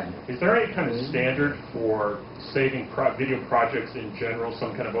 Yes, in fact. Is there any kind of standard for saving video projects in general,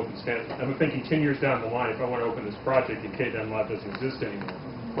 some kind of open standard? I'm thinking 10 years down the line, if I want to open this project and KDEN Live doesn't exist anymore,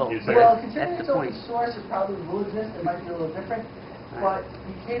 is there... Well, considering it's open source, it probably will exist. It might be a little different. But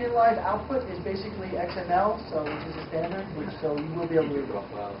the KDEN Live output is basically XML, so which is a standard, so you will be able to read it.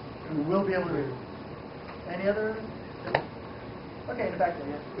 You will be able to read it. Any other? Okay, in the back there,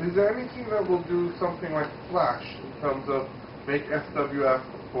 yeah. Is there anything that will do something like Flash in terms of make SWF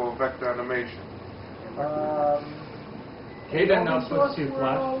for vector animation? KDEN outputs to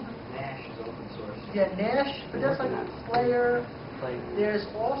Flash. Nash is open source. Yeah, Nash, but that's like a player. There is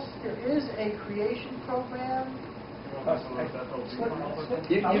a creation program.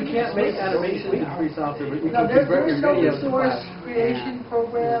 You can't make animation in free software, but you No, can there's convert an your video open to source Flash. creation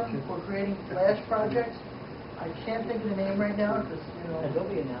program for creating Flash projects. I can't think of the name right now because,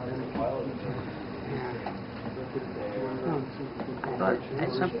 Adobe announced a while ago. But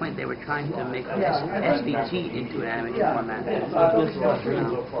at some point they were trying to make SVT into an animated format.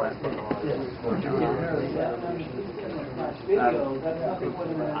 Video, that's nothing more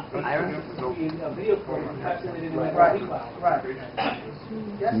than a video code encapsulated in a Right, file. right.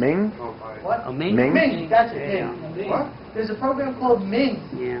 Yes? Ming? What? Oh, Ming? Ming, that's it, Yeah. Ming. What? There's a program called Ming.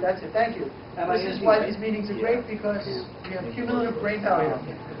 Yeah. That's it, thank you. This is why these meetings are great because we have cumulative brain power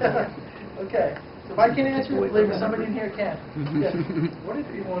here. Okay. So if I can't answer it, believe me, somebody in here can. Yes. What if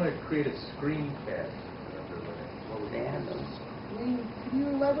you want to create a screencast? They have those. Can you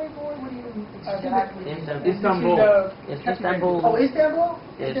elaborate more? What do you mean exactly? Istanbul. It's Istanbul. Oh, Istanbul?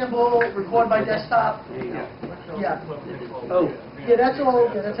 Yes. Istanbul, record by desktop. There you go. Yeah. Oh, Yeah, that's all,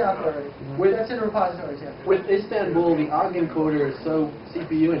 that's out there already. That's in the repositories, yeah. with Istanbul, the OGG encoder is so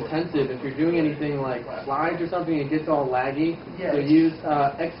CPU intensive. If you're doing anything like slides or something, it gets all laggy. Yes. So use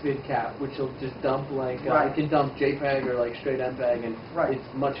XVID cap, which will just dump like Right. it can dump JPEG or like straight MPEG, and Right. it's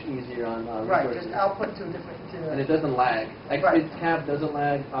much easier on Right, resources. just output to a different... And it doesn't lag. XVID Right. cap doesn't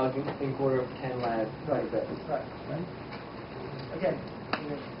lag. OGG encoder can lag quite a bit. Right. Again,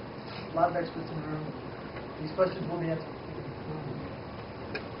 a lot of experts in the room. These questions will be answered.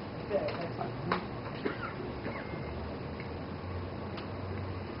 Okay, next one.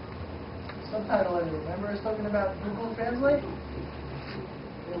 Subtitle editor. Remember I was talking about Google Translate?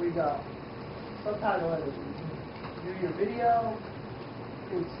 Here we go. Subtitle editor. You can view your video,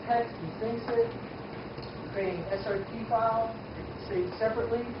 it's text and syncs it, creating an SRT file, it's saved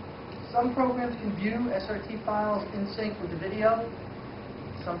separately. Some programs can view SRT files in sync with the video.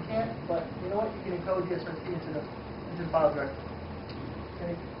 Some can't, but you know what? You can encode the SRT into the file directly.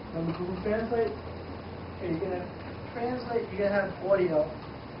 Okay. Remember Google Translate? Okay, you're going to translate, you're going to have audio.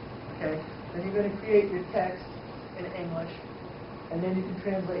 Okay. Then you're going to create your text in English. And then you can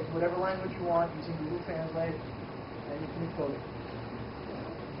translate to whatever language you want using Google Translate. And you can encode it.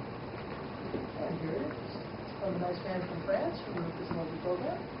 And here it is. From a nice man from France who wrote this lovely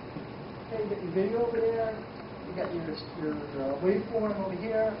program. Okay, you got your video over there. You got your waveform over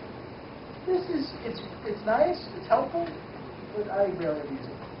here. It's nice, it's helpful, but I rarely use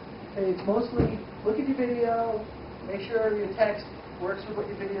it. Okay, it's mostly look at your video, make sure your text works with what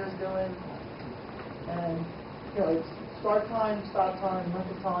your video is doing, and it's start time, stop time,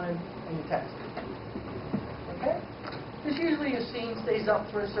 length of time, and your text. Okay? Because usually your scene stays up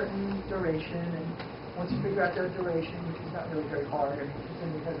for a certain duration, and once you figure out that duration, which is not really very hard, I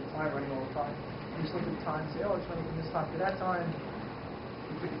mean, because it's time running all the time. You just look at the time and say, oh, it's running from this time to that time.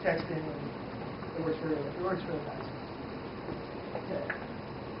 You put your text in, and it works really nice. Okay.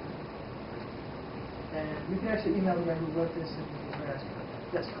 And you can actually email the guy who wrote this and you can ask him.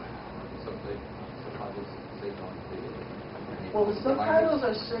 Yes? Subtitles saved on video? Well, the subtitles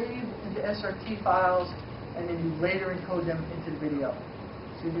are saved into SRT files, and then you later encode them into the video.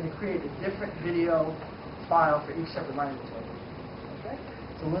 So you're going to create a different video file for each separate language. Okay?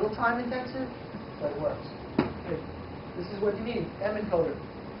 It's a little time intensive, but it works. Okay. This is what you need, M encoder.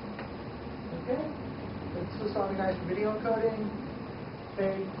 Okay? This was organized for video encoding.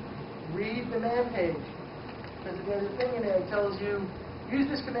 Okay. Read the man page. Because there's a thing in there that tells you, use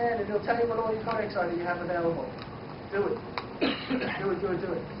this command and it'll tell you what all your codecs are that you have available. Do it. Do it, do it,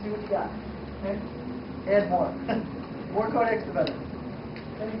 do it. See what you got. Okay? Add more. More codecs, the better.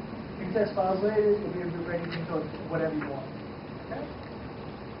 Okay? You can test files later, you'll be able to ready to encode whatever you want. Okay?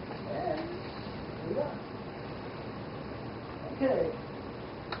 And here we are. Okay.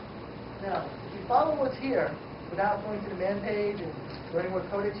 Now, if you follow what's here, without going to the man page and learning what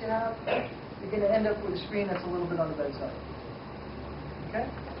codecs you have, you're going to end up with a screen that's a little bit on the better side. Okay?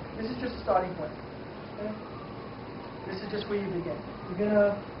 This is just a starting point. Okay? This is just where you begin. You're going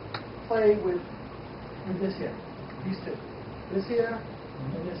to play with this here, these two. This here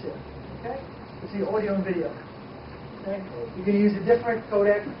and this here. Okay? It's the audio and video. Okay? You're going to use a different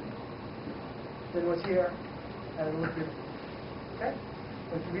codec than what's here, and it'll look different. Okay?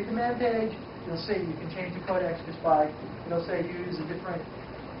 But if you read the man page, you'll see you can change the codecs just by, it'll say use a different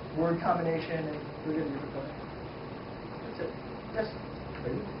word combination and we'll get a different codec. That's it. Yes? Are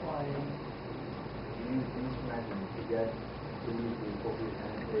you trying to use these methods to get to use the appropriate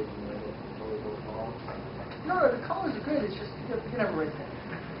man page and then it those columns? No, the colors are good. It's just you can never write pen.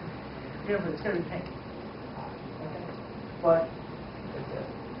 It's going to be pink. Okay? But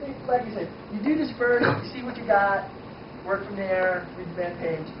like you said, you do this first. You see what you got. Work from there. Read the man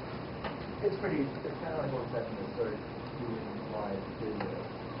page. It's pretty easy. It's kind of like what's happening to start doing live video.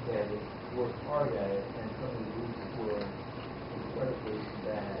 That it works hard at it, and some of the roots were incredibly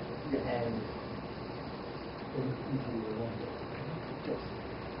bad, and it was easy to remember. Yes.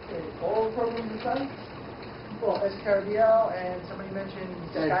 Okay. All the programs are done. Well, SKRBL, and somebody mentioned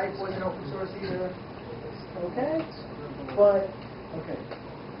Skype wasn't open source either. Okay? But, okay.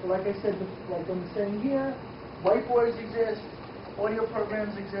 So like I said, like I'm saying here, whiteboards exist, audio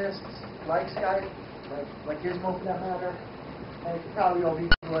programs exist, like Skype, like Gizmo for that matter, and it could probably all be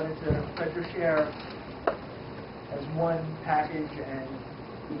run into FedorShare as one package, and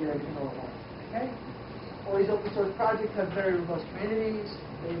you get everything all at once. Okay? All these open source projects have very robust communities.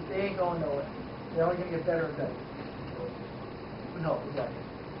 They ain't going nowhere. They're only going to get better and better. No, exactly.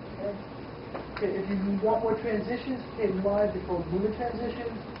 Okay? Okay, if you want more transitions, okay, live, they're called Lunar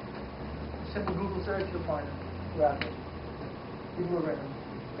transitions. Simple Google search, you'll find them. Rapid. People have written them.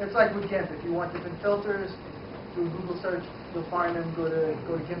 It's like with GIMP. If you want different filters, do a Google search, you'll find them. Go to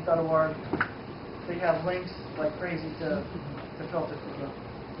GIMP.org. They have links like crazy to filters for GIMP.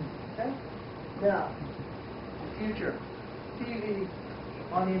 Okay? Now, the future. TV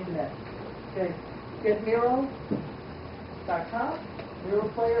on the internet. Okay, get Miro.com. Miro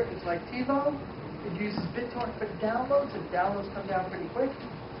player is like TiVo. It uses BitTorrent for downloads, and downloads come down pretty quick.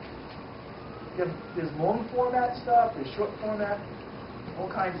 There's long format stuff, there's short format, all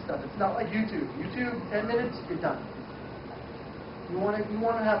kinds of stuff. It's not like YouTube. YouTube, 10 minutes, you're done. You want to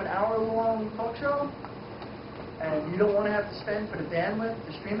have an hour-long talk show, and you don't want to have to spend for the bandwidth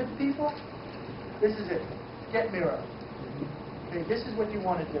to stream it to people? This is it. Get Miro. Okay, this is what you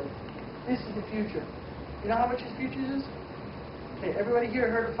want to do. This is the future. You know how much the future is? Okay, everybody here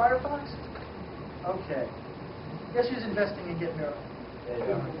heard of Firefox? Okay. Guess who's investing in Get Miro?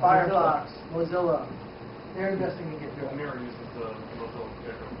 Firefox, Mozilla. They're investing in Get Miro. Miro uses the Mozilla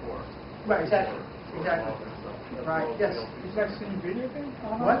Projector 4. Right, exactly. Exactly. Right, yes. Is that streaming video thing?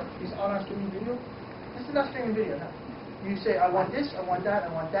 What? Is on our streaming video? This is not streaming video, no. You say, I want this, I want that,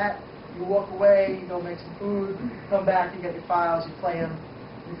 I want that. You walk away, you go make some food, come back, you get your files, you play them,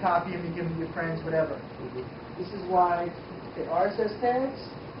 you copy them, you give them to your friends, whatever. This is why the RSS tags,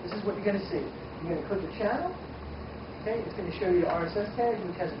 this is what you're going to see. You're going to click the channel, okay, it's going to show you the RSS tag,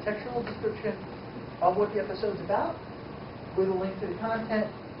 which has a textual description of what the episode's about, with a link to the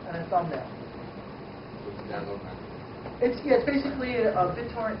content and a thumbnail. It's basically a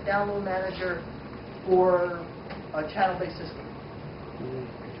BitTorrent download manager for a channel-based system.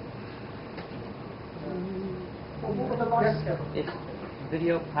 It's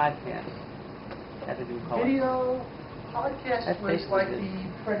video podcast. That's what you call it. Video podcast was like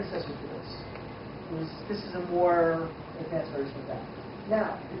the predecessor to this. This is a more advanced version of that.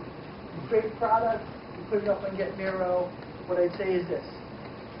 Now, you create a product, you put it up on Get Miro. What I'd say is this.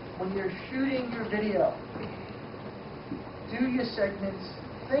 When you're shooting your video, do your segments,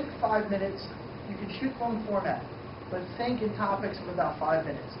 think 5 minutes, you can shoot long format, but think in topics of about 5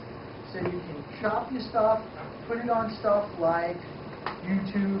 minutes. So you can chop your stuff, put it on stuff like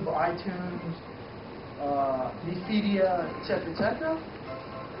YouTube, iTunes, Multimedia, etc., etc.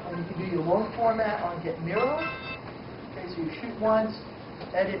 And you can do your long format on Get Miro. Okay, so you shoot once,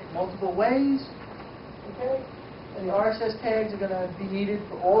 edit multiple ways. Okay, and the RSS tags are going to be needed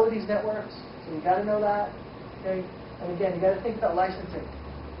for all of these networks, so you got to know that. Okay, and again, you got to think about licensing.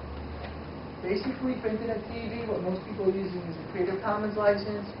 Basically, for internet TV, what most people are using is a Creative Commons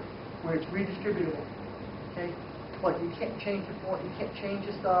license, where it's redistributable. Okay, but you can't change your form, you can't change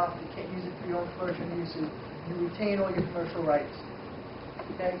your stuff, you can't use it for your own commercial uses. You retain all your commercial rights.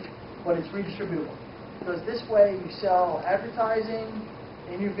 Okay, but it's redistributable because this way you sell advertising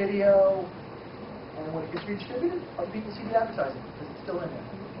in your video, and when it gets redistributed, other people see the advertising because it's still in there.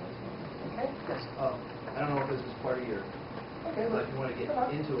 Okay? Yes. I don't know if this is part of your. Okay, if you want to get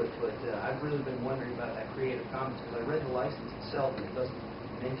into it, but I've really been wondering about that Creative Commons because I read the license itself and it doesn't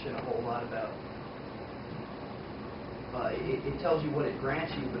mention a whole lot about. It tells you what it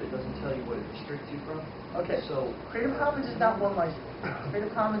grants you, but it doesn't tell you what it restricts you from. Okay. So Creative Commons is not one license. Creative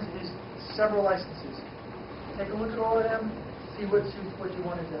Commons is several licenses. Take a look at all of them, see what you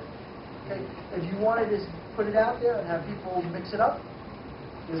want to do. Okay. If you want to just put it out there and have people mix it up,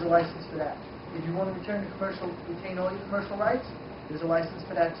 there's a license for that. If you want to retain all your commercial rights, there's a license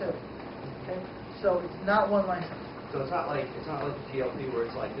for that too. Okay. So it's not one license. So it's not like the TLP where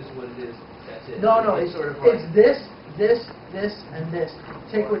it's like this is what it is, that's it. No, It's sort of like, it's this, and this.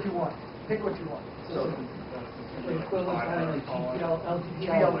 Take what you want. Pick what you want. So The equivalent kind of like GPL, GPL,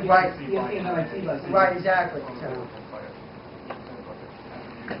 LTPL, right. ESPN and IT license. Right, exactly.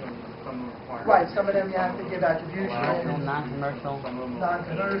 Right, some of them you have to give attribution. Non-commercial.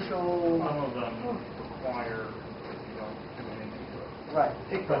 Non-commercial. Some of them require you don't do anything to it. Right.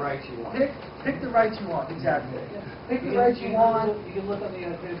 pick the rights you want. Pick the rights you want, exactly. Pick the You rights you want. You can look on the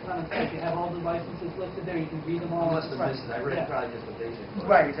Creative Commons site. You have all the licenses listed there. You can read them all. I must have missed it. I read Yeah. probably just the basic.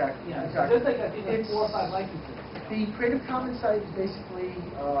 Right, exactly. Yeah, exactly. just like I think like 4 or 5 licenses. The Creative Commons site is basically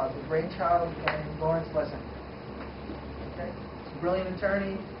the brainchild of Lawrence Lessig. Okay? He's a brilliant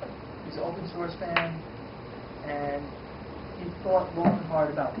attorney. He's an open source fan. And he thought long and hard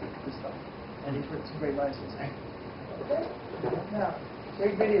about this stuff. And he's written some great licensing. Okay? Now,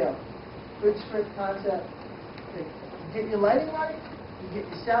 great video. Good script concept. Okay. You get your lighting right, you get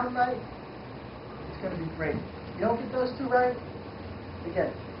your sound right, it's going to be great. You don't get those two right,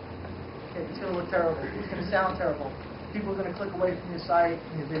 again, okay, it's going to look terrible. It's going to sound terrible. People are going to click away from your site,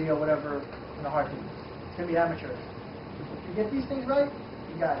 from your video, whatever, in a heartbeat. It's going to be amateur. If you get these things right,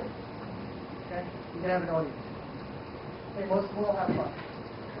 you got it. Okay? You can have an audience. Okay, most of all, have fun.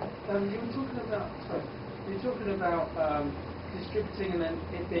 You were talking about distributing and then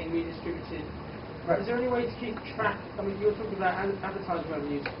it being redistributed. Right. Is there any way to keep track? I mean, you were talking about advertising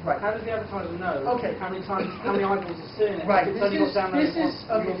revenues. Right. How does the advertiser know Okay. how many eyeballs are seeing it? Right. It's only got downloaded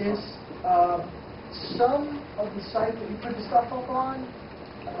once. Some of the sites that you put the stuff up on,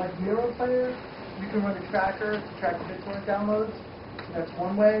 like Miro Player, you can run a tracker to track the BitTorrent downloads. That's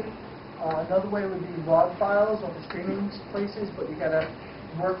one way. Another way would be log files on the streaming places, but you got to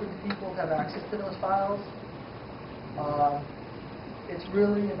work with the people to have access to those files. It's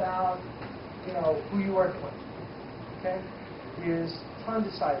really about, who you work with. Okay? There's tons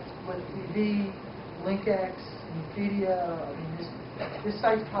of sites. With TV, LinkX, Multimedia, this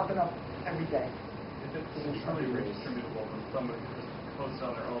site's popping up every day. If it's truly redistributable, then somebody just posts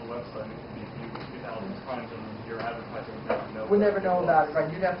on their own website and it can be viewed 2,000 times and your advertiser would never know. We'll never know about it,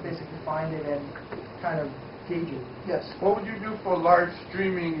 right? You'd have to basically find it and kind of gauge it. Yes? What would you do for live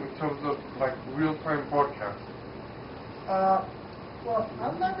streaming in terms of like real-time broadcasting? Well,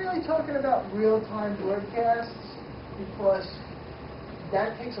 I'm not really talking about real-time broadcasts because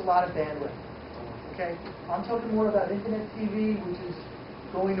that takes a lot of bandwidth. Okay? I'm talking more about internet TV, which is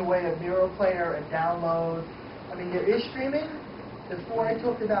going the way of Miro Player and download. I mean, there is streaming. Before I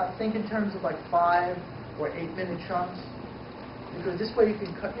talked about think in terms of like 5 or 8 minute chunks, because this way you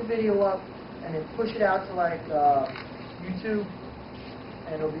can cut your video up and then push it out to like YouTube,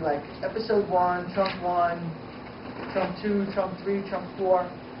 and it'll be like episode 1, chunk 1, chunk 2, chunk 3, chunk 4,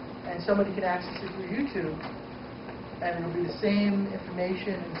 and somebody can access it through YouTube, and it'll be the same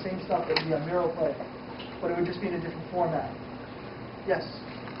information and the same stuff that would be on Miro Player, but it would just be in a different format. Yes?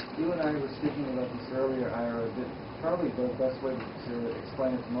 You and I were speaking about this earlier, Ira, that probably the best way to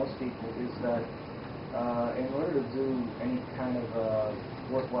explain it to most people is that in order to do any kind of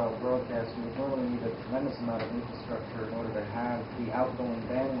worthwhile broadcast, you normally need a tremendous amount of infrastructure in order to have the outgoing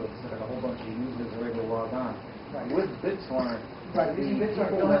bandwidth so that a whole bunch of users are able to log on. Right. With BitTorrent, Right, using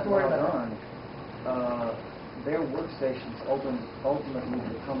BitTorrent, you don't have to worry about their workstations ultimately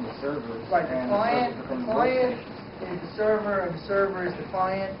become the servers. Right, the and client, servers become the client is the server, and the server is the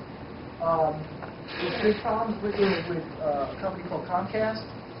client. There's big problems with a company called Comcast,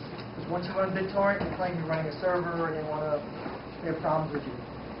 because once you run BitTorrent, you claim you're running a server, and they have problems with you.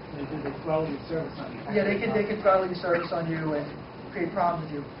 They throttle your service on you. Yeah, they can throttle your service on you and create problems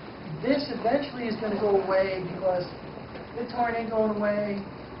with you. This eventually is going to go away because BitTorrent ain't going away,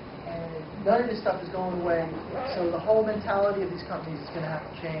 and none of this stuff is going away. So the whole mentality of these companies is going to have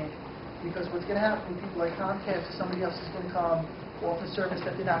to change, because what's going to happen with people like Comcast is somebody else is going to come, offer service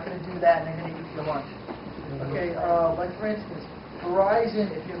that they're not going to do that, and they're going to eat your lunch. Okay, like for instance,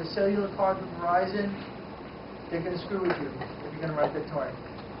 Verizon, if you have a cellular card with Verizon, they're going to screw with you if you're going to run BitTorrent.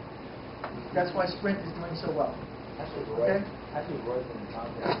 That's why Sprint is doing so well. Okay? Actually, Verizon and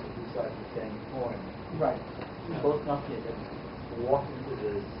Comcast are two sides of the same coin. Right. Both companies have walked into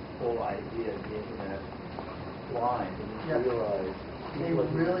this whole idea of the internet blind and realize people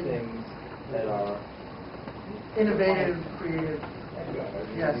are doing things that are innovative, creative.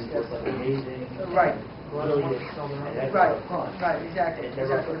 Yes, yes. Like amazing. Right. Brilliant. And that's Right. fun. Right. Exactly. And it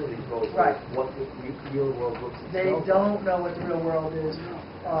never Exactly. really goes Right. like what the real world looks like. They don't know what the real world is.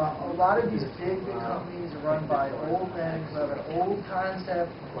 A lot of these big companies are run by old men who have an old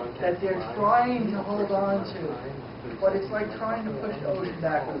concept that they're trying to hold on to. But it's like trying to push the ocean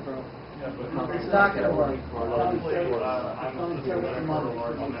backward, bro. It's not going to work. A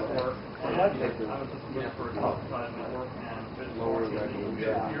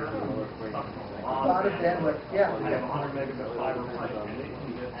lot of bandwidth, yeah.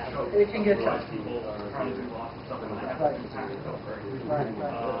 It can get tough. Right.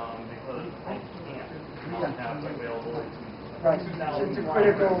 Right. So it's a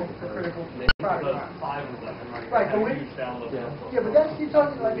critical product. Right, but but that's, you're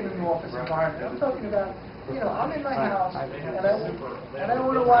talking like in an office environment. I'm talking about, I'm in my house and I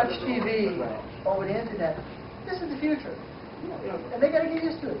want to watch TV over the internet. This is the future. And they got to get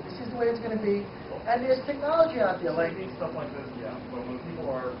used to it. This is the way it's going to be. And there's technology out there, like stuff like this, yeah. But when people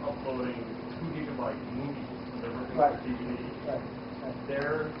are uploading 2 gigabyte movies to their DVD,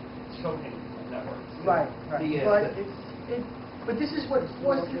 they're choking networks. Right. But this is what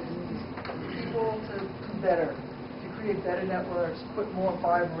forces people to do better, to create better networks, put more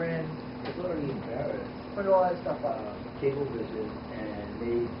fiber in. It's already embarrassed. Put all that stuff up. Cablevision and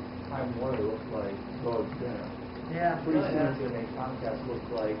made Time Warner look like Dog's Dinner. Yeah. Pretty soon it's going to make Comcast look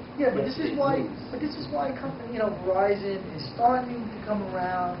like. Yeah, but this is why. But this is why company, Verizon is starting to come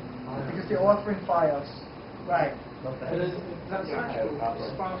around because they're offering FiOS. Right. I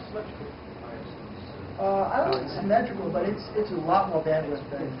don't think it's symmetrical, but it's a lot more bandwidth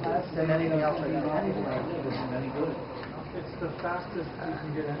than anything else right now. It's the fastest you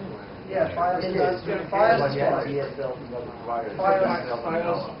can get anywhere. Yeah, FiOS is fast. FiOS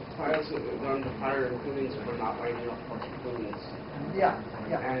on the higher includings for not writing up includings. Yeah.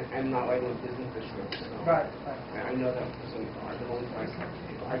 And not writing business districts. So. Right. And I know that was the only time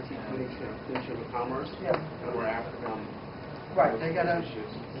IT Commission of Commerce. Yeah. And we're after them. Right. They got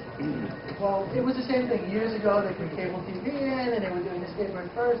issues. Well, it was the same thing years ago. They put cable TV in, and they were doing this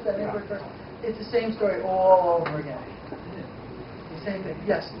network first, that network first. It's the same story all over again. The same thing.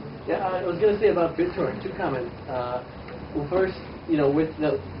 Yes. Yeah, I was going to say about BitTorrent, 2 comments. Well, first, with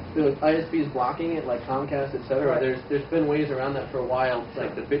the ISPs blocking it, like Comcast, etc. There's been ways around that for a while.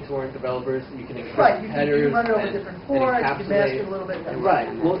 Like the BitTorrent developers, you can encrypt headers, you can run it over different ports, you can mask it a little bit. Right.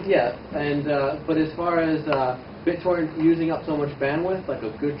 Well, yeah, and but as far as BitTorrent using up so much bandwidth, like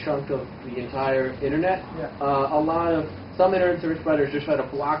a good chunk of the entire internet, some internet service providers just try to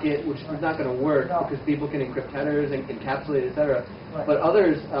block it, which is not going to work because people can encrypt headers and encapsulate, etc. But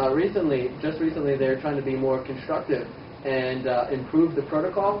others, just recently, they're trying to be more constructive and improve the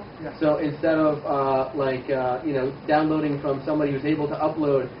protocol. So instead of downloading from somebody who's able to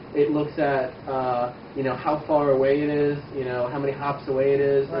upload, it looks at how far away it is, how many hops away it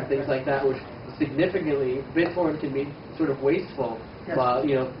is, and things like that, which significantly BitTorrent can be sort of wasteful. By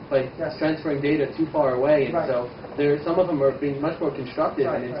transferring data too far away, and so some of them are being much more constructive,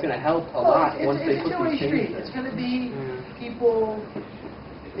 and it's going to help a lot once they put these changes in. It's going to be people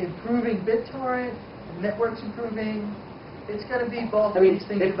improving BitTorrent, networks improving. It's going to be both of these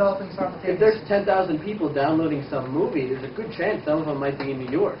things developing simultaneously. If there's 10,000 people downloading some movie, there's a good chance some of them might be in New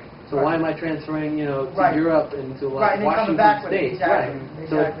York. So why am I transferring, to Europe and to Washington State?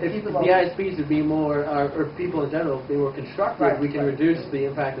 So if the ISPs would be more, or people in general, if they were constructive, we can reduce the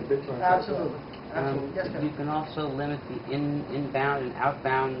impact of BitTorrent. Absolutely. absolutely. Yes, You ma'am. can also limit the inbound and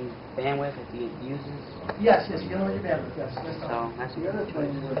outbound bandwidth that the uses. Yes, you can limit your bandwidth, yes. Yes, So sir. that's The other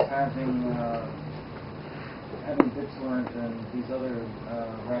thing with having BitTorrent and these other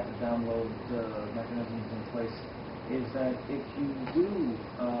rapid download mechanisms in place is that if you do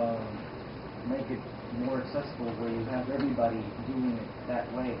make it more accessible where you have everybody doing it that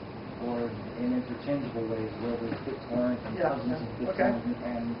way, or in interchangeable ways, where there's BitTorrent and cousins of BitTorrent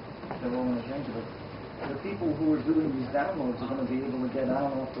and they're all interchangeable, the people who are doing these downloads are going to be able to get on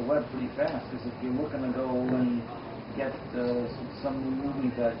off the web pretty fast, because if you're looking to go and get some new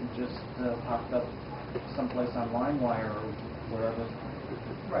movie that just popped up someplace on LimeWire or wherever,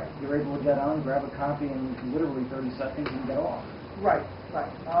 Right. you're able to get on, grab a copy in literally 30 seconds and get off. Right,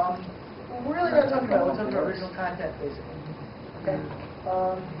 right. We're really not talking about what's on the original content, basically. Okay.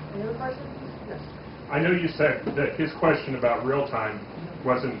 Any other questions? Yes. I know you said that his question about real time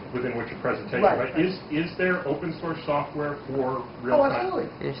wasn't within what your presentation, Right, but right. is there open source software for real time? Absolutely.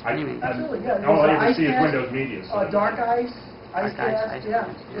 Absolutely, yeah. All I ever There's see is IceCast, Windows Media. So Dark Ice, Dark Ice, IceCast, yeah.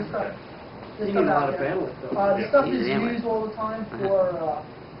 There's stuff. You need a lot of bandwidth, though. The stuff is bandwidth. used all the time for,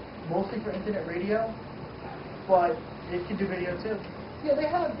 mostly for internet radio, but it can do video too. Yeah, they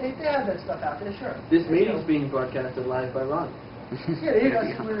have that stuff out there, sure. This meeting's being broadcasted live by Ron. Yeah, there you go.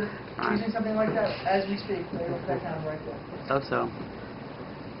 So we're using something like that as we speak. There you go, that camera right there.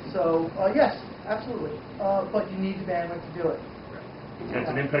 So, yes, absolutely. But you need the bandwidth to do it. And it's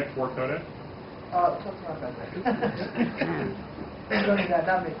an Impact 4 codec? Talk about that. Who's running that?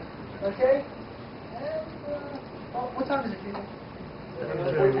 Not me. Okay? And, what time is it, people?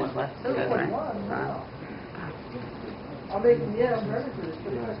 7:41. Wow. I'm making, I'm ready for this.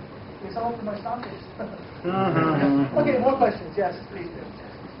 Pretty good. It's all for my stockings. Okay, more questions? Yes, please do.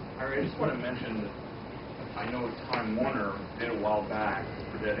 All right, I just want to mention that I know Time Warner did a while back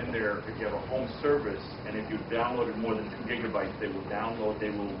that in there, if you have a home service and if you downloaded more than 2 gigabytes, if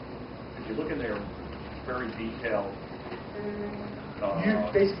you look in there, very detailed.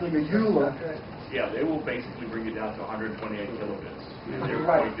 Basically, your ULUG. Yeah, they will basically bring you down to 128 kilobits. And their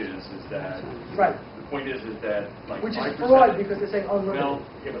Right. point is that. Right. The point is that like Which is 5%. fraud because they're saying unlimited. Well,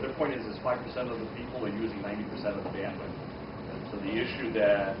 yeah, but their point is 5% of the people are using 90% of the bandwidth. So the issue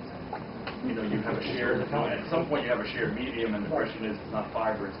that you have a shared, at some point you have a shared medium, and the question is not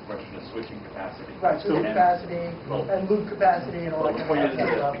fiber, it's a question of switching capacity. Right, switching capacity and loop capacity and all Well, that the kind point of is that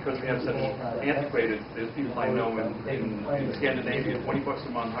stuff. because we have such antiquated, there's people I know in Scandinavia, $20 a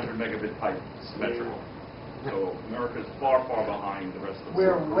month, 100 megabit pipe, symmetrical. So America's far, far behind the rest of the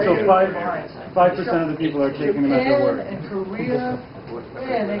world. We're way behind. 5% of the people are taking them at their word. Japan and Korea,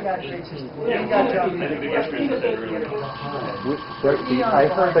 man, they got great systems. Yeah, They got junk. I think the issue is that they're really I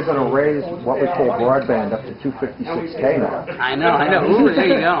heard they're going to raise what we call broadband up to 256K now. I know. Ooh, there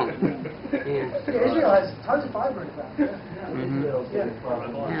you go. Yeah, Israel has tons of fiber in fact. Yeah.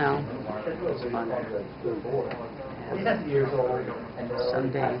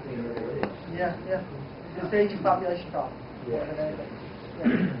 Someday. Yeah. It's the aging population problem. More than anything.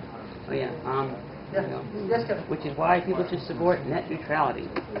 Oh yeah. Yes, Kevin. Which is why people should support net neutrality.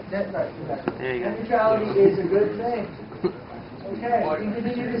 Right, exactly. There you go. Net neutrality is a good thing. Okay, we can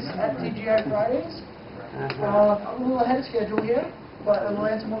continue this at TGI Fridays. I'm a little ahead of schedule here, but we'll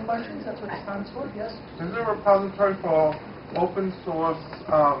answer more questions. That's what this time is for. Yes? Is there a repository for open source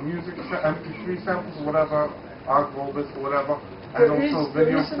music, MP3 samples, or whatever, Globus or whatever, and also video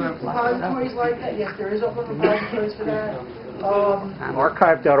there is some clips? repositories like that. Yes, there is open repositories for that.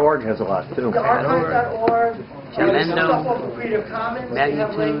 Archive.org has a lot too. The archive.org. Jamendo. Stuff off of Creative Commons. We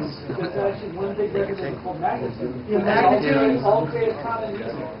have links. There's actually one big mechanism called Magnitude. Yeah, Magnitude. All Creative Commons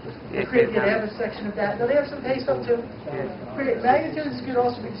music. They have a section of that. No, they have some pay stuff too. Magnitude is good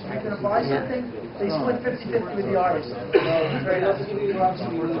also because if you're going to buy something, they split 50-50 with the artist.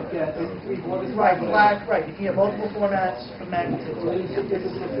 Right, black, right. You can get multiple formats from Magnitude.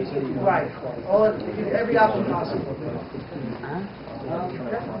 Right. Every album possible. No.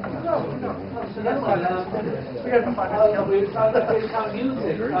 So that's fine. We got to find out. We're talking about Creative Commons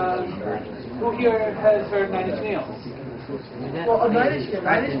music. Who here has heard Nine Inch Nails? Well, Nine Inch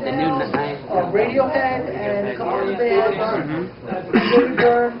Nails, Radiohead, and a couple other bands.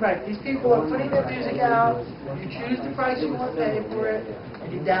 Right. These people are putting their music out. You choose the price you want to pay for it,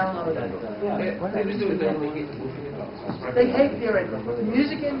 and you download it. They hate the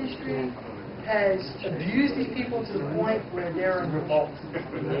music industry has abused these people to the point where they're in revolt.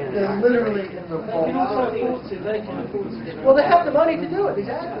 They're literally in revolt. Well, they have the money to do it.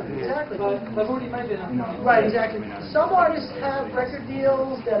 Exactly. Right, exactly. Some artists have record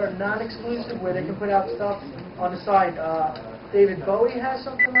deals that are non-exclusive where they can put out stuff on the side. David Bowie has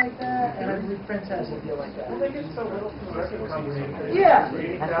something like that, and I believe Prince has a deal like that. Well, they get so little from the record company. Yeah.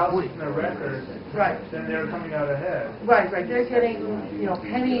 80,000 from their record. Right. Then they're coming out ahead. Right. They're getting,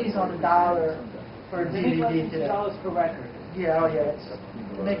 pennies on the dollar for a They make like DVD today. $60 per record. Yeah, it's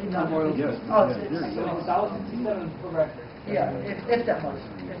making numbers. Yes. Oh, it's $1.67 per record. yeah, if that much,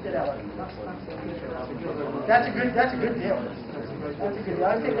 if that much. That's a good deal. That's a good deal.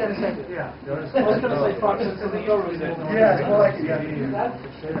 I think that is a, I was going to say $5 cents on the euro. yeah, it's more like it. That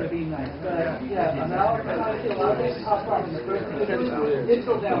would be nice. But yeah, now I see a lot of these pop products.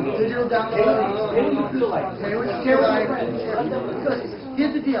 Digital download. Digital download. What do you feel like? Because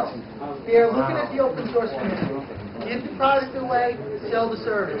here's the deal. They're looking at the open source community. Give the product away, sell the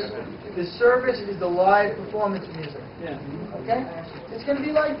service. The service is the live performance music. Yeah. Okay? It's going to be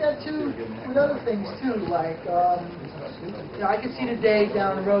like that too with other things too. Like, I can see the day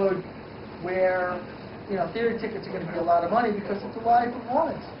down the road where, theater tickets are going to be a lot of money because it's a live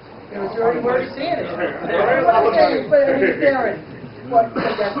performance. We're already seeing it. It's there. What?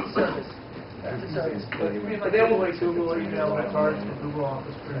 That's the service. That's the service. But they will like Google email and cards for Google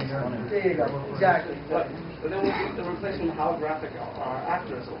Office Premiere. There you go. Exactly. But then the replacement of holographic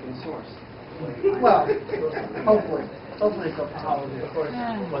actors open source. Well, hopefully. Hopefully it's open source. Of course,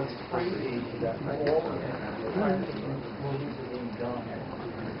 once it's free, that all of it will need to be done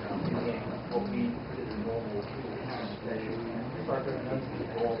using what we consider normal tools. If our government is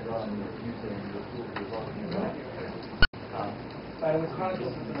all done using the tools we're talking about. I was conscious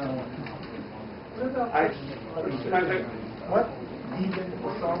of another one. What? Even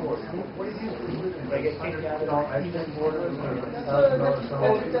for Star Wars. What do you use? Like $100 even borders or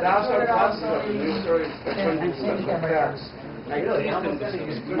That's Really? Almost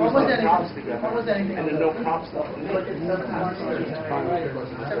anything. And then no prop stuff. Look at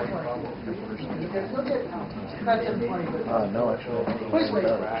 720. No, actually. Wait, when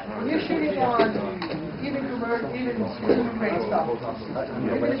you're shooting on even consumer grade stuff,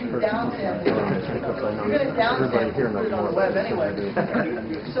 you're going to do downsampling. You're going to downsample and put it on the web anyway.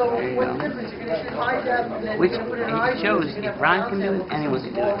 So what's the difference? You're going to shoot high def and then Which you're going to put it in it shows if Ron can do it, anyone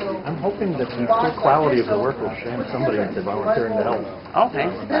can do it. I'm hoping that the full quality of the work will shame somebody into volunteering to help. Okay,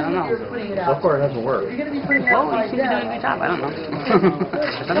 I don't know. So far, it hasn't worked. You're going to be putting out Well, you high seem to be doing a good def. job. I don't know.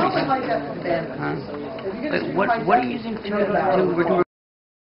 Something like that for bandwidth. What are you using to do?